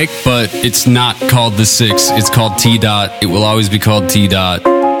love Drake, but it's not called The Six. It's called T Dot. It will always be called T Dot.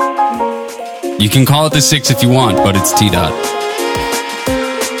 You can call it The Six if you want, but it's T Dot.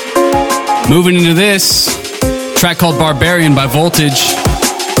 Moving into this track called Barbarian by Voltage.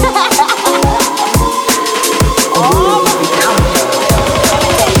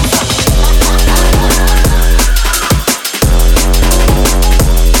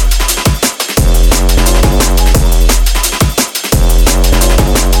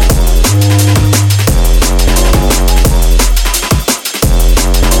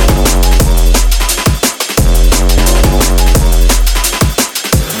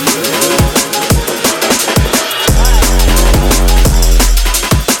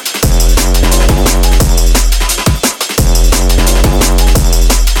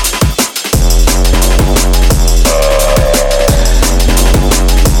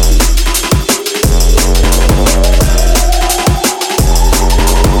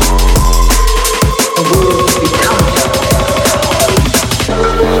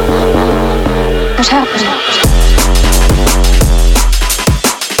 What happened?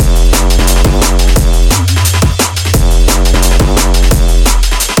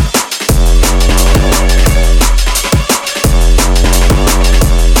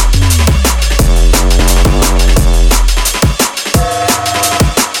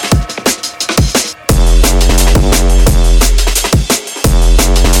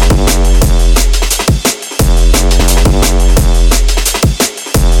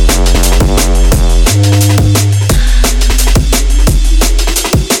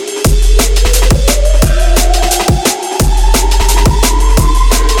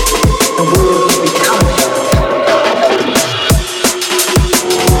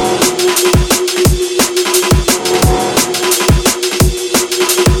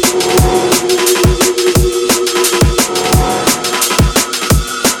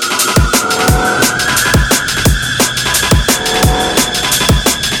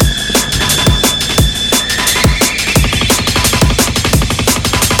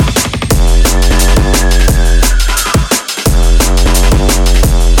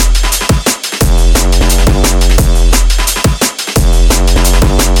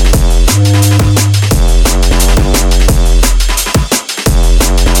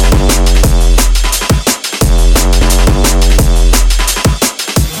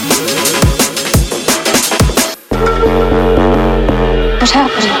 What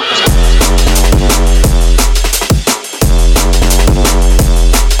happened?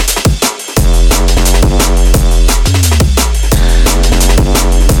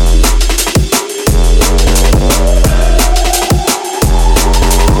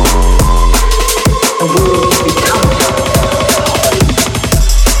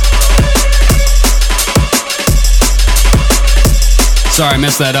 Sorry, I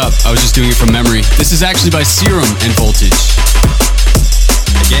messed that up. I was just doing it from memory. This is actually by Serum and Voltage.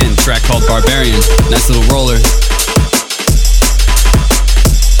 Again, track called Barbarian. Nice little roller.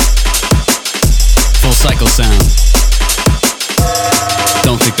 Full cycle sound.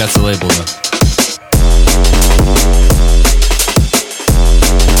 Don't think that's a label though.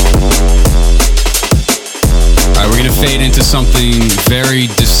 Alright, we're gonna fade into something very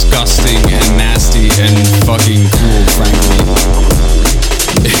disgusting and nasty and fucking cool, frankly.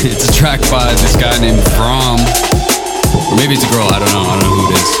 It's a track by this guy named Brahm. Or maybe it's a girl, I don't know who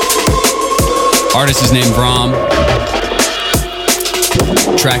it is. Artist is named Brahm.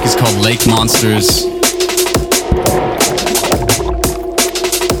 Track is called Lake Monsters.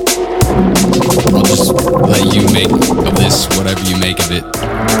 I'll just let you make of this whatever you make of it.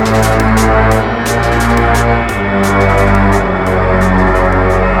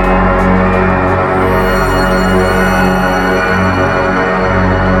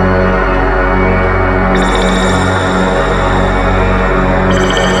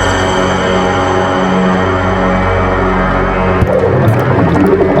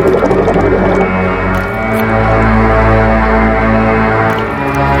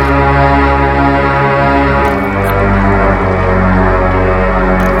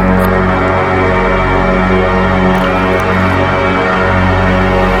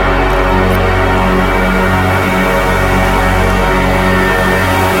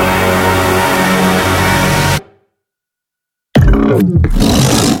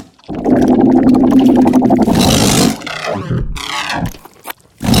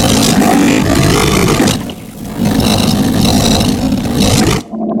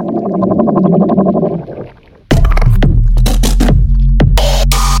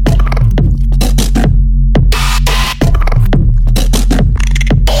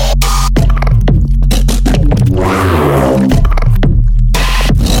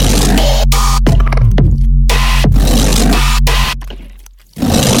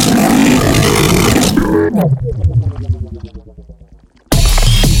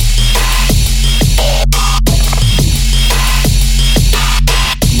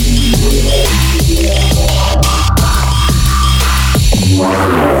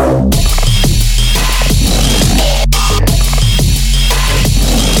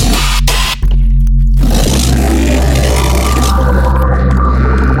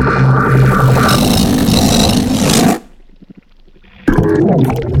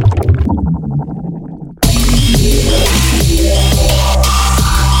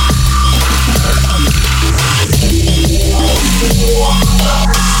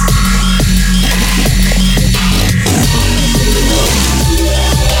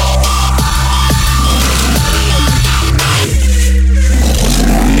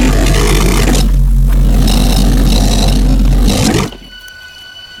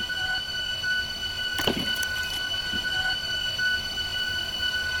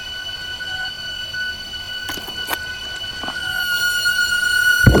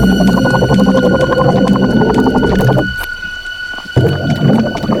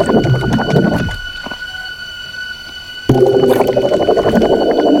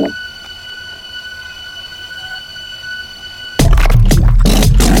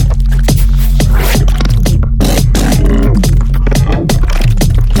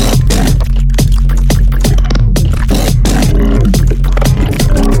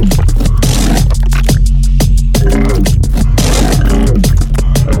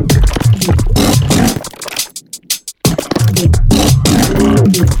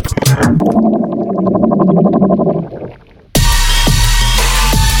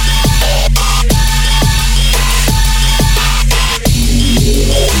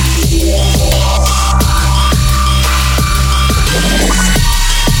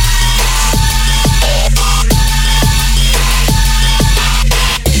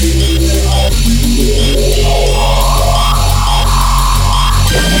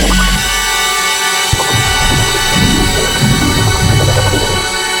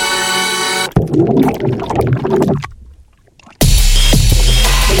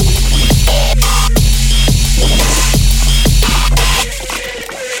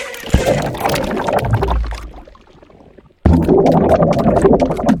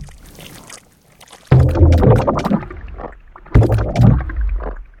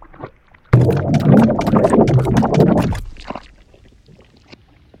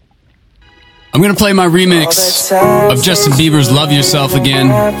 I'm gonna play my remix of Justin Bieber's Love Yourself again.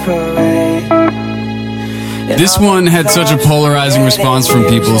 This one had such a polarizing response from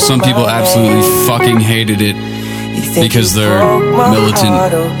people. Some people absolutely fucking hated it because they're militant,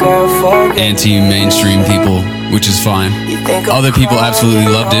 anti-mainstream people, which is fine. Other people absolutely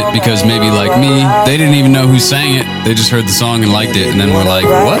loved it because maybe like me, they didn't even know who sang it. They just heard the song and liked it, and then were like,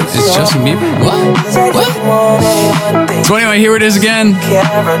 what? It's Justin Bieber? What? So anyway, here it is again.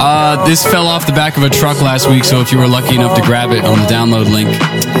 This fell off the back of a truck last week, so if you were lucky enough to grab it on the download link,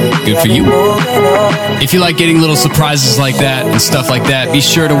 good for you. If you like getting little surprises like that and stuff like that, be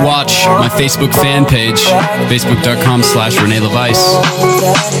sure to watch my Facebook fan page, facebook.com/Rene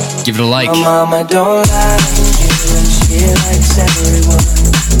LeVice. Give it a like. Mama don't lie, she likes everyone.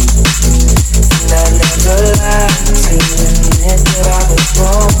 And I never lied to admit that I was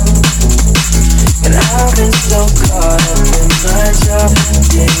wrong. And I've been so caught up in my job,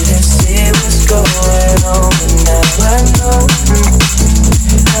 didn't see what's going on, but now I know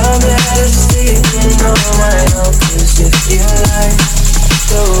I'm better sleeping on my own. 'Cause if you like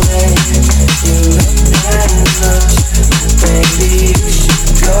the way you look that much, baby, you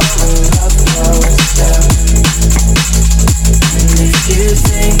should go and love yourself. And if you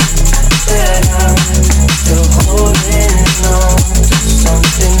think that I'm still holding on to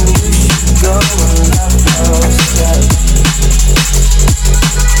something, you should go and love yourself.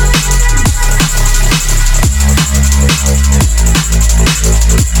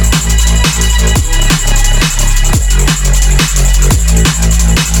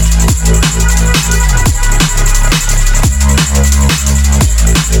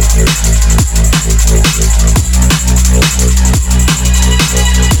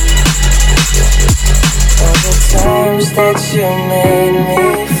 That you made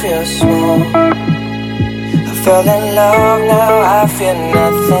me feel small. I fell in love, now I feel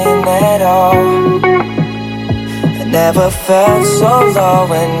nothing at all. I never felt so low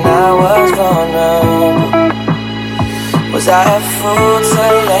when I was vulnerable. Was I a fool to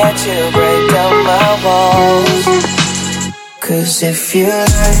let you break down my walls? 'Cause if you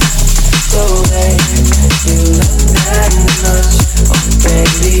like the way you look that much, oh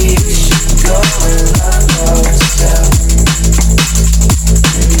baby, you should go and love yourself.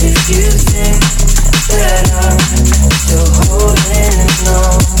 And if you think that I'm still holding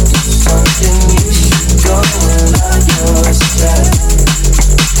on to something, you should go and love yourself.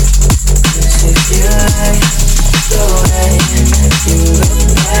 'Cause if you like the way you look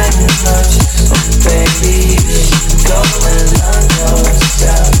that much, oh baby, you should go and love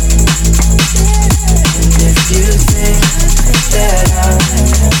yourself. And if you think that I'm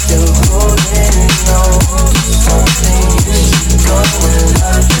still holding on to something, you should go and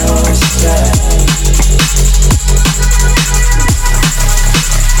love yourself.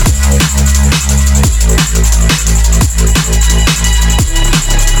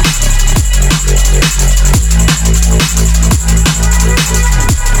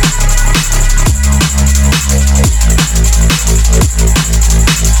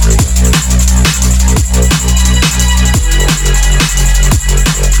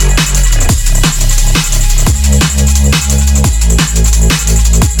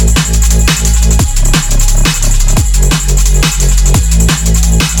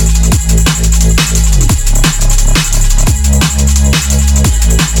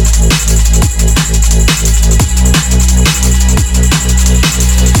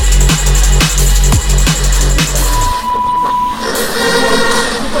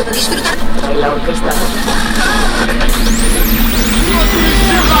 la orquesta.